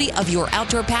cleanability of your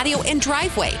outdoor patio and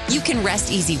driveway. You can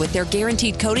rest easy with their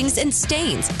guaranteed coatings and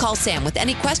stains. Call Sam with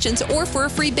any questions or for a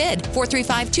free bid,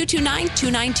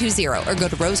 435-229-2920, or go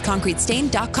to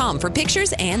roseconcretestain.com for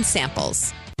pictures and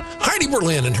samples. Heidi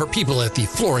Berlin and her people at the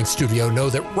Flooring Studio know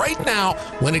that right now,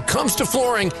 when it comes to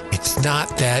flooring, it's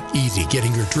not that easy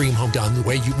getting your dream home done the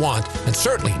way you want, and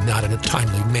certainly not in a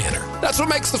timely manner. That's what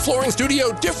makes the Flooring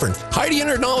Studio different. Heidi and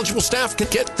her knowledgeable staff can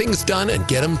get things done and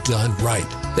get them done right.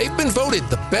 They've been voted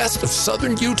the best of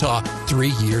Southern Utah 3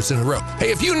 years in a row.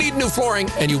 Hey, if you need new flooring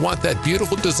and you want that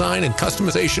beautiful design and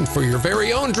customization for your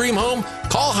very own dream home,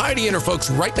 call Heidi and her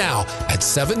folks right now at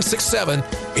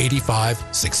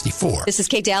 767-8564. This is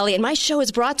Kate Dalley, and my show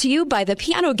is brought to you by the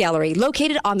Piano Gallery,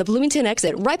 located on the Bloomington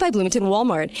exit, right by Bloomington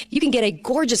Walmart. You can get a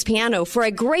gorgeous piano for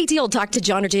a great deal. Talk to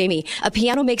John or Jamie. A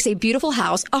piano makes a beautiful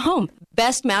house a home.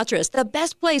 Best mattress, the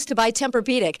best place to buy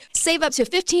Tempur-Pedic. Save up to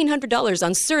 $1,500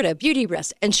 on Serta, Beauty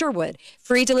Rest, and Sherwood.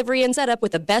 Free delivery and setup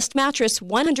with the best mattress,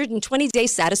 120-day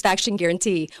satisfaction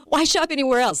guarantee. Why shop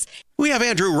anywhere else? We have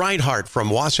Andrew Reinhardt from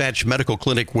Wasatch Medical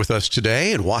Clinic with us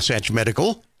today, and Wasatch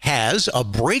Medical has a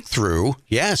breakthrough,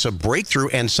 yes, a breakthrough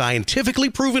and scientifically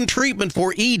proven treatment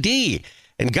for ED.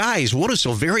 And guys, what is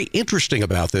so very interesting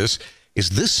about this is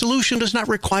this solution does not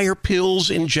require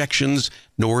pills, injections,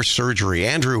 nor surgery.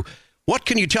 Andrew, what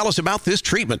can you tell us about this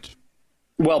treatment?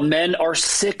 Well, men are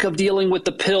sick of dealing with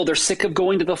the pill. They're sick of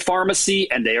going to the pharmacy,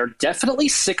 and they are definitely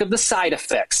sick of the side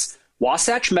effects.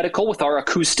 Wasatch Medical, with our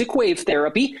acoustic wave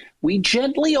therapy, we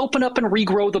gently open up and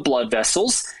regrow the blood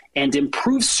vessels and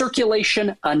improve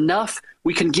circulation enough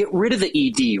we can get rid of the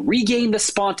ED, regain the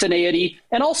spontaneity,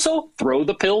 and also throw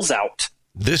the pills out.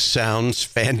 This sounds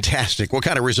fantastic. What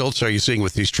kind of results are you seeing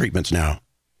with these treatments now?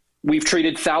 We've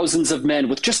treated thousands of men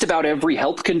with just about every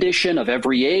health condition of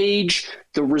every age.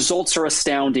 The results are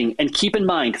astounding. And keep in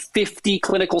mind, 50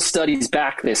 clinical studies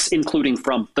back this, including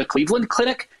from the Cleveland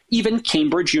Clinic, even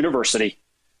Cambridge University.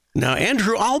 Now,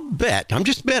 Andrew, I'm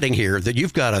just betting here that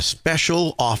you've got a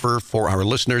special offer for our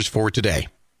listeners for today.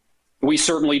 We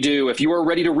certainly do. If you are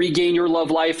ready to regain your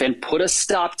love life and put a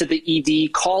stop to the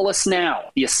ED, call us now.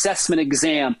 The assessment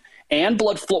exam and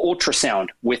blood flow ultrasound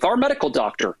with our medical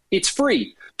doctor. It's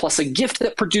free. Plus a gift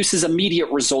that produces immediate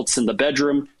results in the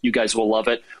bedroom. You guys will love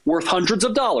it. Worth hundreds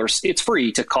of dollars. It's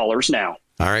free to callers now.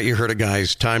 All right, you heard it,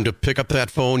 guys. Time to pick up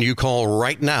that phone. You call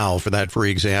right now for that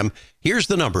free exam. Here's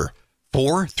the number,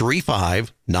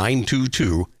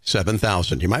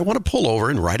 435-922-7000. You might want to pull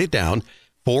over and write it down,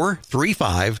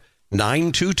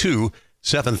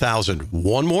 435-922-7000.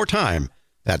 One more time.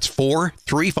 That's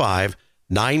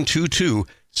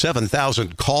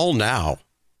 435-922-7000. Call now.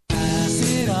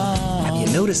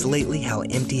 Noticed lately how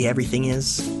empty everything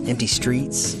is? Empty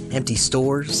streets, empty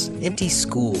stores, empty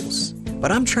schools.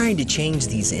 But I'm trying to change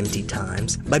these empty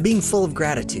times by being full of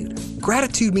gratitude.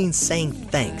 Gratitude means saying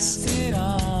thanks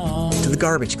to the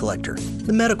garbage collector,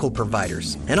 the medical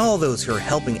providers, and all those who are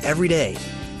helping every day.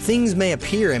 Things may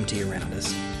appear empty around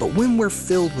us, but when we're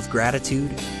filled with gratitude,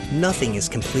 nothing is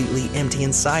completely empty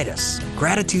inside us.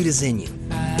 Gratitude is in you.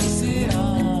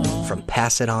 From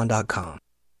PassItOn.com.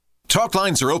 Talk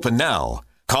lines are open now.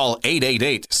 Call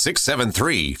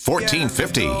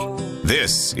 888-673-1450.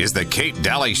 This is the Kate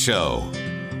Dalley Show.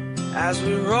 As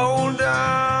we roll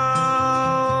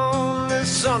down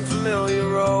this unfamiliar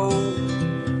road,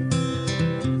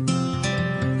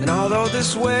 and although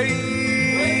this wave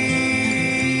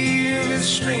is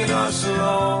stringing us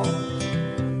along,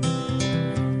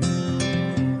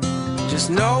 just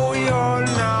know you're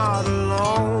not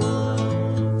alone.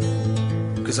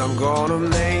 'Cause I'm gonna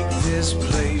make this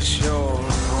place your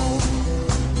home.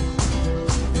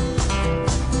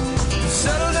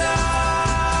 Settle down.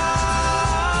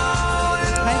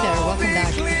 Hi there, welcome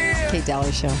back. Kate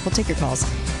Dalley Show. We'll take your calls.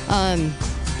 I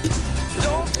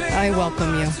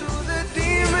welcome you.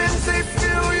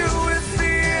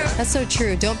 That's so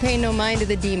true. Don't pay no mind to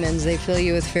the demons. They fill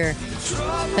you with fear.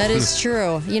 That is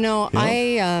true. You know,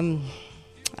 yeah.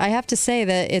 I have to say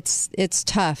that it's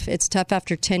tough. It's tough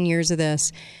after 10 years of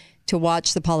this to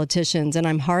watch the politicians, and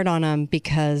I'm hard on them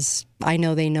because I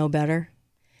know they know better.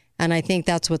 And I think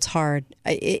that's what's hard.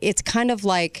 It's kind of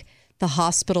like the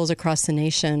hospitals across the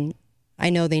nation.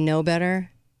 I know they know better,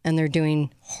 and they're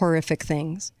doing horrific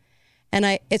things. And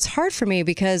it's hard for me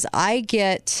because I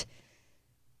get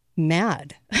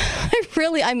mad.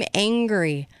 I'm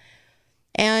angry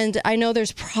And I know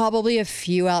there's probably a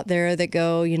few out there that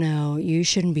go, you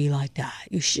shouldn't be like that.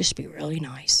 You should just be really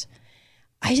nice.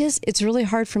 It's really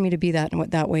hard for me to be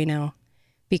that way now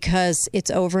because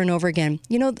it's over and over again.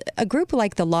 A group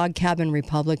like the Log Cabin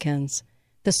Republicans,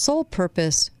 the sole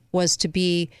purpose was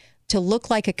to look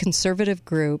like a conservative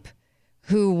group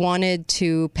who wanted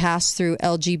to pass through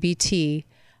LGBT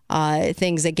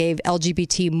things that gave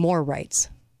LGBT more rights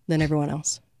than everyone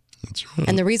else. That's right.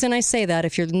 And the reason I say that,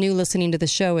 if you're new listening to the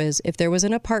show, is if there was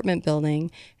an apartment building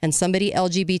and somebody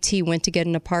LGBT went to get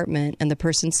an apartment and the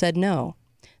person said no,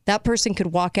 that person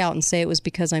could walk out and say it was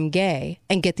because I'm gay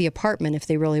and get the apartment if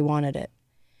they really wanted it.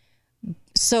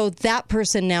 So that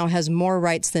person now has more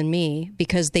rights than me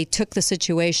because they took the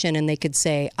situation and they could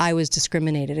say I was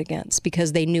discriminated against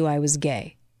because they knew I was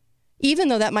gay. Even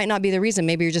though that might not be the reason.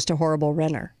 Maybe you're just a horrible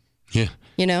renter. Yeah.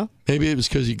 Maybe it was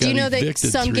because you got evicted 3 times. Do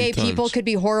you know that some gay people could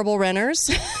be horrible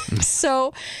renters?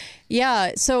 So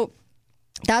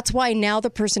that's why now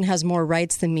the person has more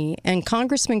rights than me. And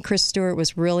Congressman Chris Stewart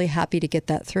was really happy to get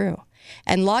that through.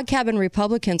 And Log Cabin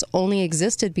Republicans only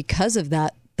existed because of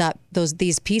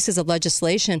these pieces of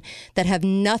legislation that have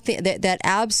nothing, that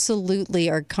absolutely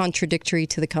are contradictory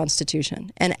to the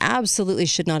Constitution and absolutely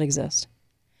should not exist.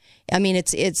 I mean,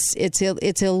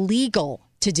 it's illegal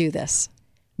to do this,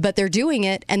 but they're doing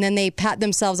it, and then they pat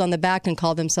themselves on the back and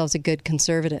call themselves a good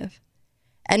conservative.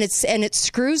 And it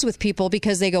screws with people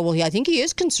because they go, well, I think he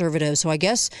is conservative, so I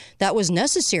guess that was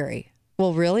necessary.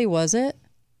 Well, really, was it?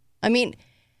 I mean,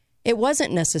 it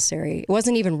wasn't necessary. It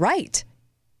wasn't even right.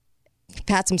 He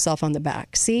pats himself on the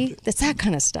back. See? It's that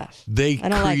kind of stuff. They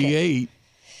create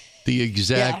the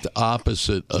exact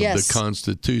opposite of the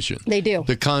Constitution. They do.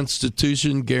 The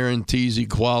Constitution guarantees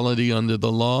equality under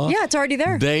the law. Yeah, it's already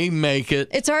there. They make it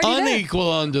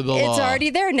unequal under the law. It's already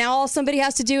there. Now all somebody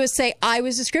has to do is say, I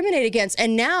was discriminated against.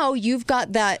 And now you've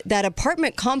got that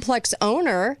apartment complex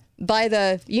owner by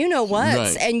the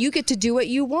you-know-whats, right, and you get to do what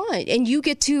you want. And you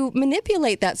get to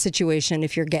manipulate that situation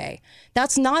if you're gay.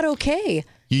 That's not okay.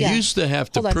 You used to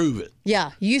have to prove it.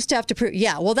 Yeah, you used to have to prove.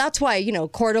 Yeah, well, that's why,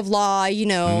 court of law,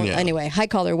 Anyway, hi,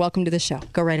 caller. Welcome to the show.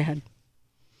 Go right ahead.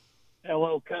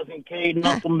 Hello, Cousin Kate and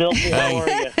Uncle Milty. How are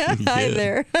you? Hi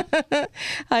there.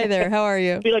 Hi there. How are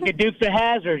you? I feel like a Dukes of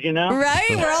Hazzard,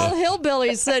 Right? We're all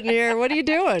hillbillies sitting here. What are you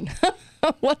doing?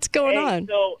 What's going on?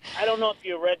 So, I don't know if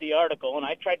you read the article, and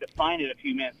I tried to find it a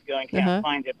few minutes ago and can't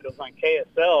find it, but it was on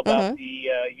KSL about the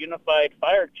Unified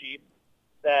Fire Chief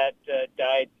that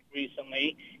died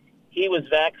recently. He was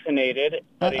vaccinated,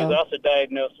 but he was also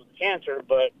diagnosed with cancer,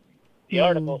 but the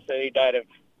article said he died of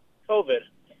COVID.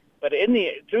 But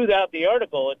throughout the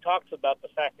article, it talks about the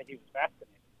fact that he was vaccinated.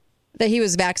 That he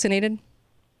was vaccinated?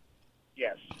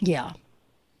 Yes. Yeah.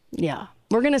 Yeah.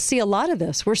 We're going to see a lot of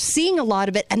this. We're seeing a lot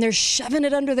of it, and they're shoving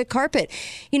it under the carpet.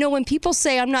 When people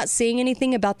say, I'm not seeing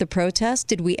anything about the protest,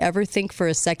 did we ever think for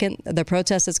a second the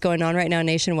protest that's going on right now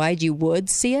nationwide, you would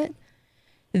see it?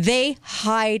 They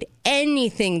hide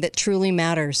anything that truly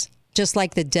matters, just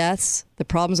like the deaths, the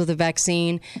problems with the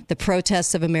vaccine, the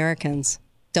protests of Americans,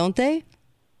 don't they?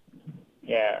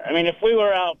 Yeah. I mean, if we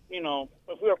were out,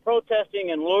 if we were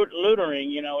protesting and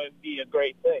loitering, it'd be a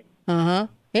great thing. Uh-huh.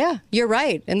 Yeah, you're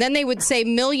right. And then they would say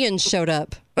millions showed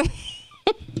up.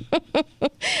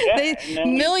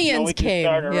 Millions came.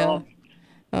 Yeah.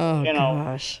 Oh,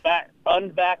 gosh.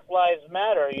 Unvax lives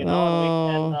matter, and we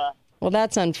can... Well,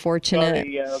 that's unfortunate.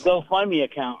 GoFundMe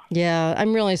account. Yeah,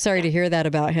 I'm really sorry to hear that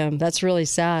about him. That's really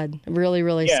sad. Really,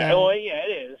 really sad. Yeah, well, yeah,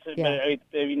 it is. Yeah.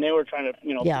 But I mean, they were trying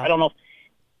to, I don't know if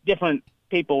different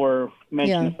people were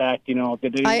mentioning the fact,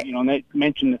 that they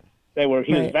mentioned that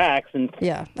he was vaxxed, and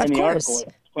in the article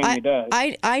it plainly does.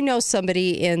 I know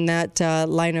somebody in that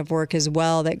line of work as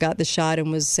well that got the shot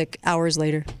and was sick hours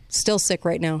later. Still sick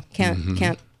right now.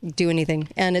 Can't do anything,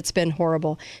 and it's been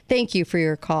horrible. Thank you for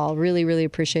your call. Really, really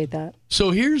appreciate that.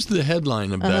 So here's the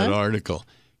headline of that article.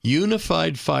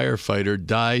 Unified firefighter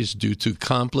dies due to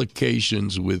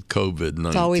complications with COVID-19.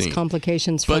 It's always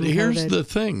complications from COVID. But here's the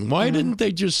thing. Why didn't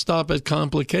they just stop at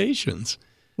complications?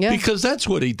 Yeah. Because that's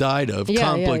what he died of,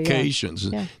 complications.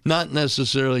 Yeah. Not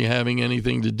necessarily having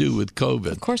anything to do with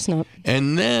COVID. Of course not.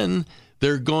 And then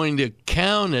they're going to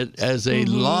count it as a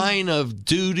line of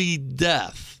duty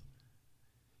death.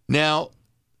 Now,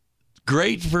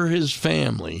 great for his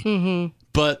family,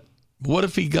 but what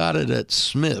if he got it at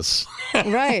Smith's?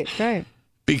 Right.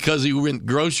 Because he went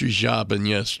grocery shopping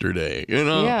yesterday,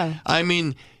 Yeah. I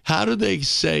mean, how do they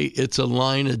say it's a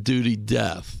line of duty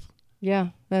death? Yeah,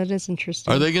 that is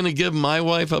interesting. Are they going to give my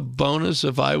wife a bonus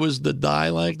if I was to die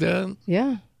like that?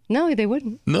 Yeah. No, they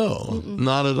wouldn't. No,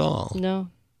 not at all. No.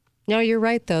 No, you're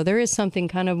right, though. There is something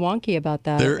kind of wonky about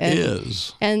that. There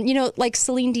is. And, you know, like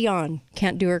Celine Dion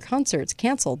can't do her concerts,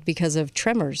 canceled because of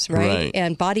tremors, right?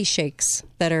 And body shakes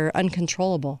that are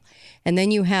uncontrollable. And then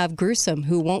you have Gruesome,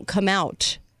 who won't come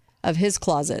out of his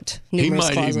closet. He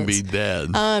might even be dead.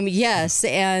 Yes,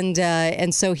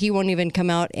 and so he won't even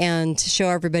come out and show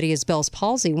everybody his Bell's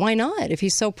palsy. Why not? If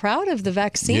he's so proud of the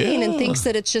vaccine and thinks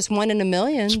that it's just 1 in a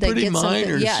million. It's that pretty gets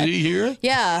minor. Yeah. See here?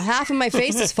 Yeah, half of my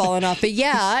face is falling off, but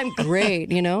yeah, I'm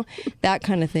great. You know, that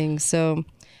kind of thing. So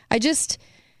I just,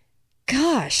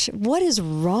 gosh, what is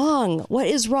wrong? What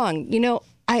is wrong? You know,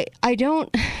 I don't.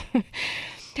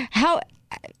 How.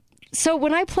 So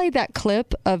when I played that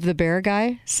clip of the Bayer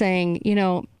guy saying, you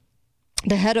know,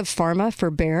 the head of pharma for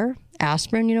Bayer,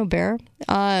 aspirin, you know,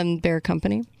 Bayer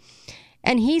Company,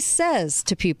 and he says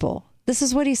to people, this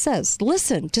is what he says.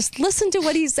 Just listen to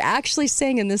what he's actually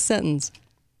saying in this sentence.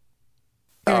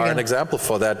 An example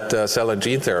for that cell and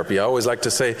gene therapy. I always like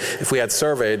to say, if we had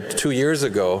surveyed 2 years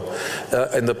ago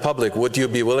in the public, would you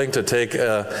be willing to take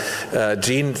a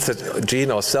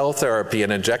gene or cell therapy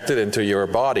and inject it into your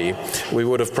body, we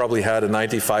would have probably had a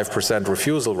 95%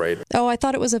 refusal rate. Oh, I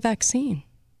thought it was a vaccine.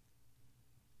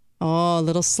 Oh,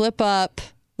 little slip up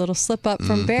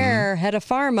from Bayer, head of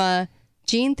pharma,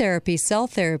 gene therapy, cell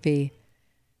therapy.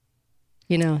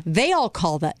 You know, they all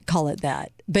call it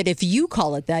that. But if you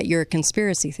call it that, you're a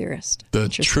conspiracy theorist. The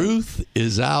truth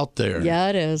is out there. Yeah,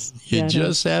 it is. You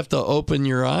just have to open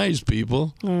your eyes,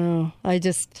 people. Oh,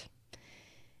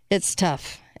 it's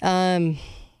tough. And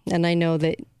I know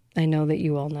that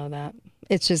you all know that.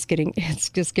 It's just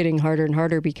getting harder and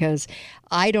harder because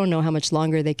I don't know how much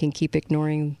longer they can keep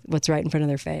ignoring what's right in front of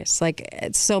their face. Like,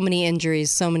 so many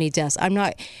injuries, so many deaths.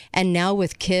 And now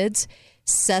with kids,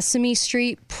 Sesame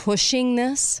Street pushing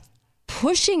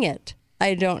it.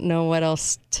 I don't know what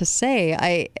else to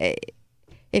say.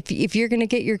 If you're going to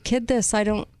get your kid this, I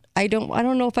don't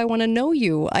know if I want to know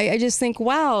you. I just think,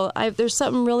 wow, there's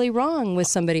something really wrong with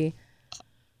somebody.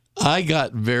 I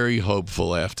got very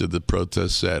hopeful after the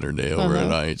protest Saturday over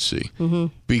at IHC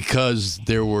because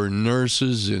there were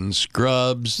nurses in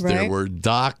scrubs, there were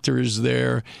doctors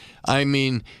there. I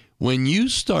mean, when you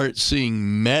start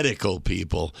seeing medical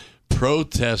people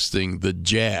protesting the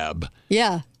jab,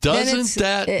 doesn't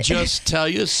that just tell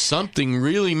you something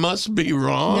really must be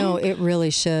wrong? No, it really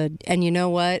should. And you know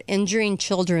what? Injuring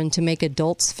children to make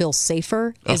adults feel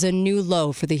safer is a new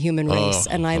low for the human race.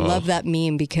 And I love that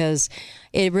meme because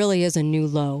it really is a new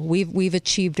low. We've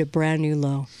achieved a brand new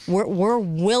low. We're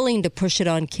willing to push it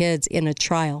on kids in a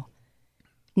trial,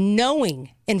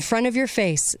 knowing in front of your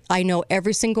face, I know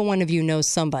every single one of you knows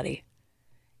somebody.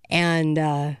 And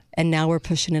now we're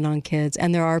pushing it on kids,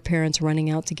 and there are parents running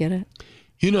out to get it.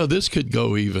 You know, this could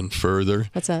go even further.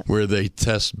 What's that? Where they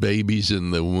test babies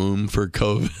in the womb for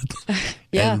COVID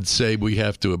and say we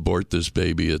have to abort this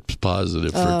baby. It's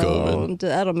positive for COVID.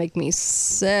 That'll make me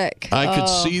sick. I could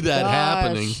see that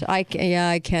happening.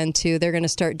 I can too. They're going to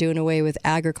start doing away with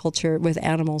agriculture with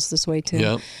animals this way too.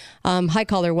 Yep. Hi,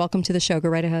 caller. Welcome to the show. Go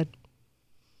right ahead.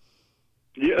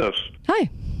 Yes. Hi.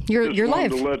 You're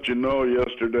live. To let you know,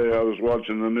 yesterday I was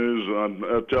watching the news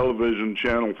on television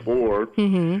channel 4,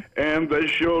 and they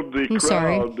showed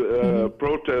the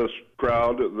protest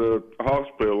crowd at the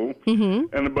hospital,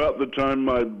 and about the time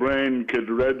my brain could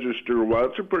register, well,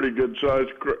 it's a pretty good size,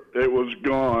 it was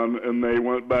gone, and they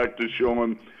went back to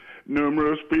showing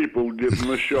numerous people getting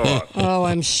the shot. Oh,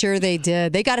 I'm sure they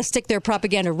did. They got to stick their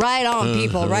propaganda right on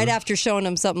people right after showing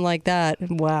them something like that.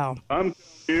 Wow. I'm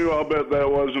I'll bet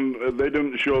that wasn't. They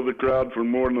didn't show the crowd for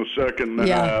more than a second and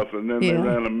a half, and then they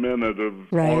ran a minute of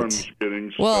arms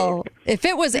getting stuck. Well, if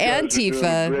it was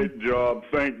Antifa, great job.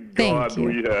 Thank God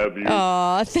we have you.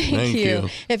 Oh, thank you.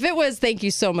 If it was, thank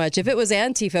you so much. If it was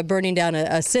Antifa burning down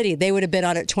a city, they would have been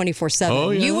on it 24/7.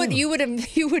 Oh, yeah.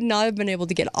 You would not have been able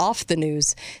to get off the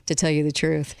news, to tell you the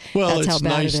truth. Well, That's how it's bad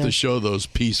nice it is. to show those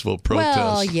peaceful protests.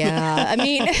 Well, yeah. I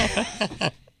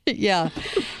mean. Yeah,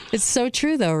 it's so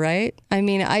true, though, right? I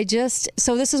mean,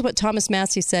 so this is what Thomas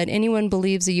Massey said. Anyone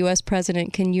believes a U.S.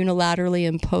 president can unilaterally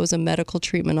impose a medical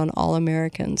treatment on all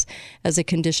Americans as a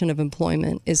condition of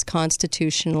employment is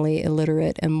constitutionally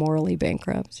illiterate and morally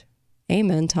bankrupt.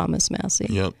 Amen, Thomas Massey.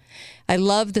 Yep. I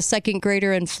love the second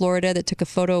grader in Florida that took a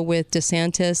photo with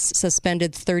DeSantis,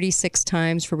 suspended 36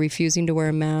 times for refusing to wear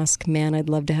a mask. Man, I'd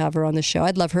love to have her on the show.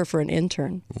 I'd love her for an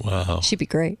intern. Wow. She'd be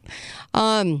great.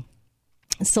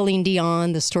 Celine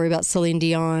Dion, the story about Celine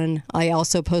Dion. I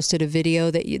also posted a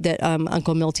video that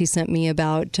Uncle Milty sent me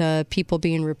about people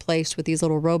being replaced with these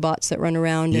little robots that run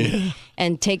around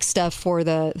and take stuff for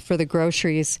the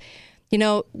groceries. You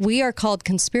know, we are called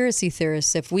conspiracy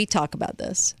theorists if we talk about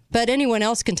this. But anyone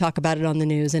else can talk about it on the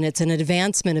news, and it's an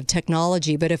advancement of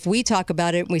technology. But if we talk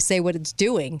about it and we say what it's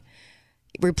doing,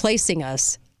 replacing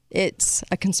us, it's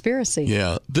a conspiracy.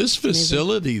 Yeah, this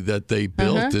facility that they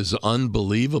built is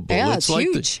unbelievable. Yeah, it's like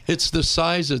huge. It's the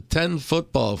size of 10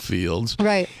 football fields.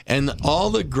 Right. And all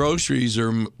the groceries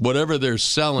or whatever they're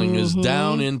selling is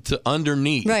down into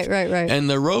underneath. Right. And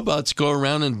the robots go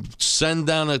around and send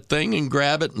down a thing and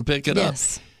grab it and pick it up.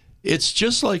 It's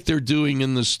just like they're doing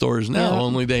in the stores now,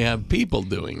 only they have people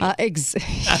doing it.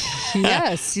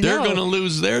 Yes. They're going to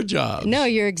lose their jobs. No,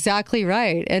 you're exactly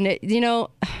right. And,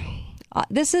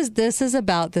 this is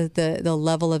about the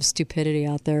level of stupidity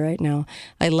out there right now.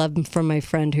 I love from my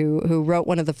friend who wrote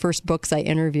one of the first books I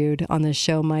interviewed on this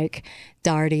show, Mike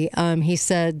Doherty. He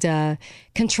said,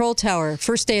 Control Tower,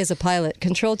 first day as a pilot,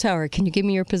 Control Tower, can you give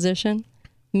me your position?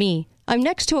 Me, I'm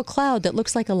next to a cloud that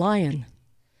looks like a lion.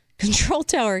 Control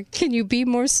Tower, can you be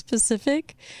more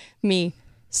specific? Me,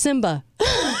 Simba.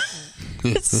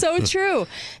 It's so true.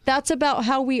 That's about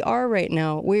how we are right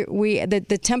now.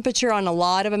 The temperature on a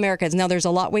lot of Americans. Now there's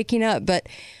a lot waking up, but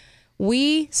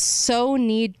we so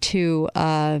need to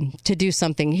do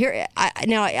something here.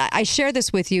 I share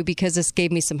this with you because this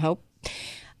gave me some hope.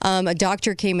 A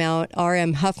doctor came out,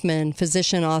 R.M. Huffman,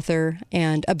 physician, author,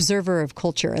 and observer of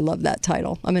culture. I love that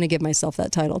title. I'm going to give myself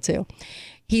that title too.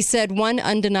 He said one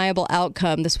undeniable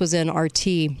outcome. This was in RT.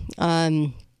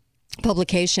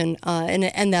 Publication,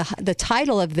 and the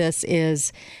title of this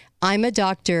is I'm a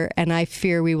doctor and I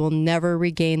fear we will never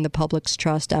regain the public's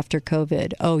trust after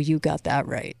COVID. Oh, you got that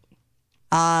right.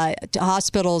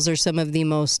 Hospitals are some of the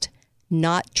most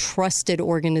not trusted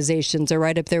organizations. They're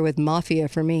right up there with mafia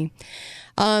for me.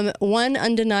 One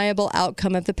undeniable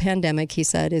outcome of the pandemic, he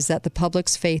said, is that the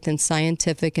public's faith in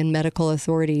scientific and medical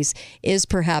authorities is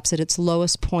perhaps at its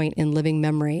lowest point in living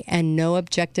memory, and no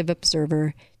objective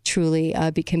observer truly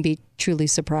can be truly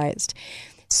surprised.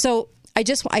 So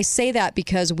I say that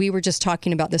because we were just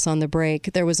talking about this on the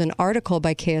break. There was an article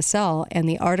by KSL, and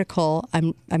the article,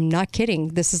 I'm not kidding,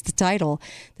 this is the title.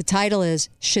 The title is,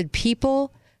 Should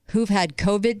People Who've Had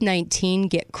COVID-19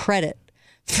 Get Credit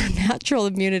for Natural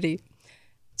Immunity?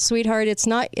 Sweetheart, it's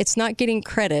not getting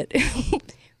credit.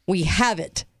 We have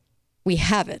it.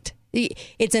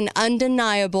 It's an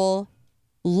undeniable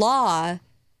law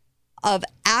of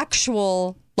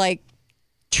actual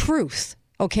truth,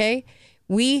 okay?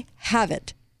 We have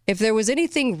it. If there was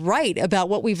anything right about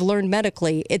what we've learned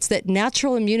medically, it's that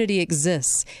natural immunity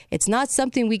exists. It's not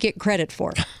something we get credit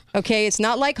for, okay? It's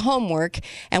not like homework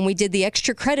and we did the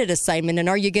extra credit assignment and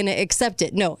are you going to accept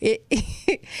it? No,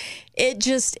 it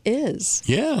just is.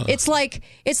 Yeah. It's like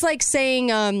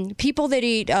saying people that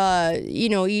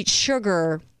eat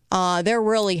sugar, they're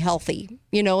really healthy,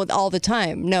 all the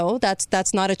time. No,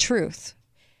 that's not a truth.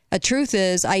 A truth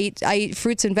is I eat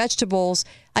fruits and vegetables.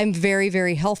 I'm very,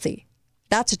 very healthy.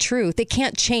 That's a truth. It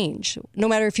can't change. No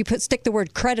matter if you stick the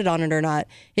word credit on it or not,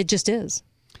 it just is.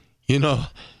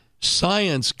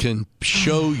 Science can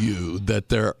show you that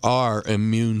there are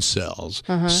immune cells,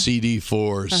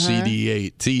 CD4,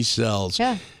 CD8, T cells,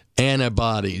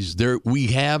 antibodies. We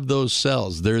have those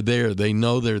cells. They're there. They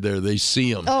know they're there. They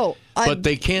see them. But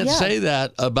they can't say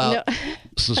that about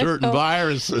certain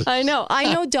viruses. I know.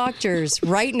 I know doctors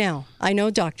right now. I know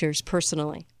doctors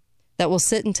personally that will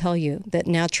sit and tell you that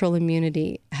natural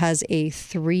immunity has a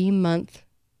 3-month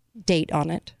date on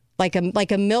it, like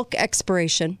a milk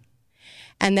expiration,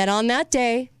 and that on that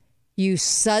day you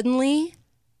suddenly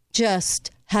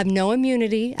just have no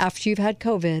immunity after you've had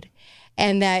COVID,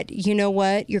 and that, you know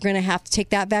what, you're going to have to take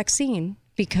that vaccine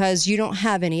because you don't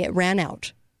have any. It ran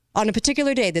out on a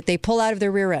particular day that they pull out of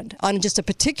their rear end, on just a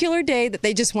particular day that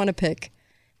they just want to pick.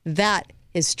 That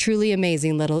is truly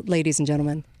amazing, ladies and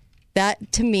gentlemen.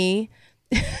 That, to me,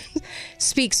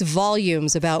 speaks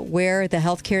volumes about where the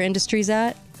healthcare industry's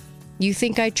at. You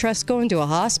think I trust going to a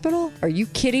hospital? Are you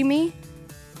kidding me?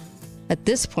 At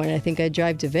this point, I think I'd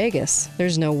drive to Vegas.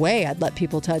 There's no way I'd let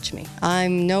people touch me.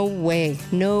 No way.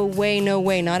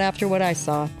 Not after what I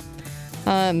saw.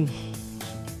 All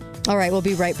right, we'll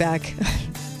be right back.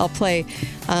 I'll play.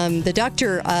 The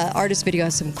Dr. Artist video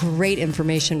has some great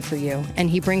information for you, and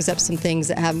he brings up some things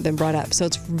that haven't been brought up. So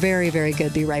it's very, very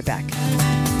good. Be right back.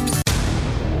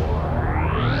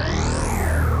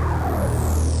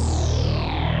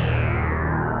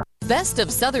 Best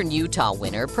of Southern Utah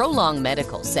winner Prolong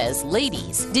Medical says,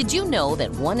 ladies, did you know that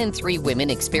 1 in 3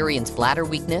 women experience bladder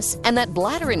weakness and that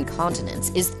bladder incontinence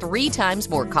is 3 times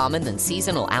more common than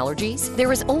seasonal allergies?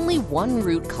 There is only one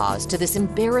root cause to this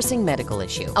embarrassing medical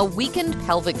issue, a weakened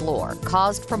pelvic floor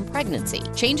caused from pregnancy,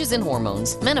 changes in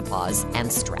hormones, menopause,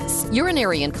 and stress.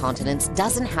 Urinary incontinence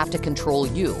doesn't have to control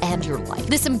you and your life.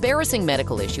 This embarrassing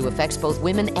medical issue affects both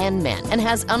women and men and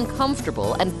has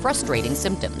uncomfortable and frustrating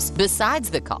symptoms.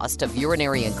 Besides the cost of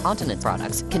urinary incontinence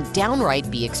products can downright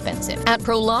be expensive. At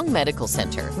Prolong Medical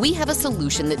Center, we have a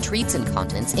solution that treats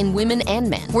incontinence in women and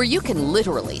men, where you can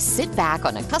literally sit back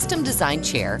on a custom-designed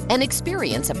chair and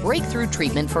experience a breakthrough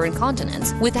treatment for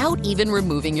incontinence without even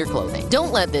removing your clothing.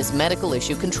 Don't let this medical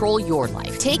issue control your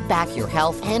life. Take back your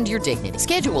health and your dignity.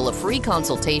 Schedule a free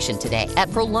consultation today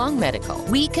at Prolong Medical.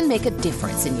 We can make a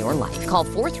difference in your life. Call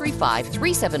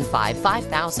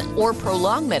 435-375-5000 or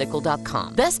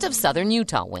prolongmedical.com. Best of Southern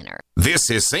Utah winner.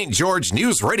 This is St. George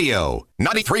News Radio,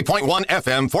 93.1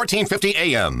 FM, 1450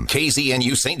 AM,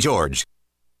 KZNU St. George.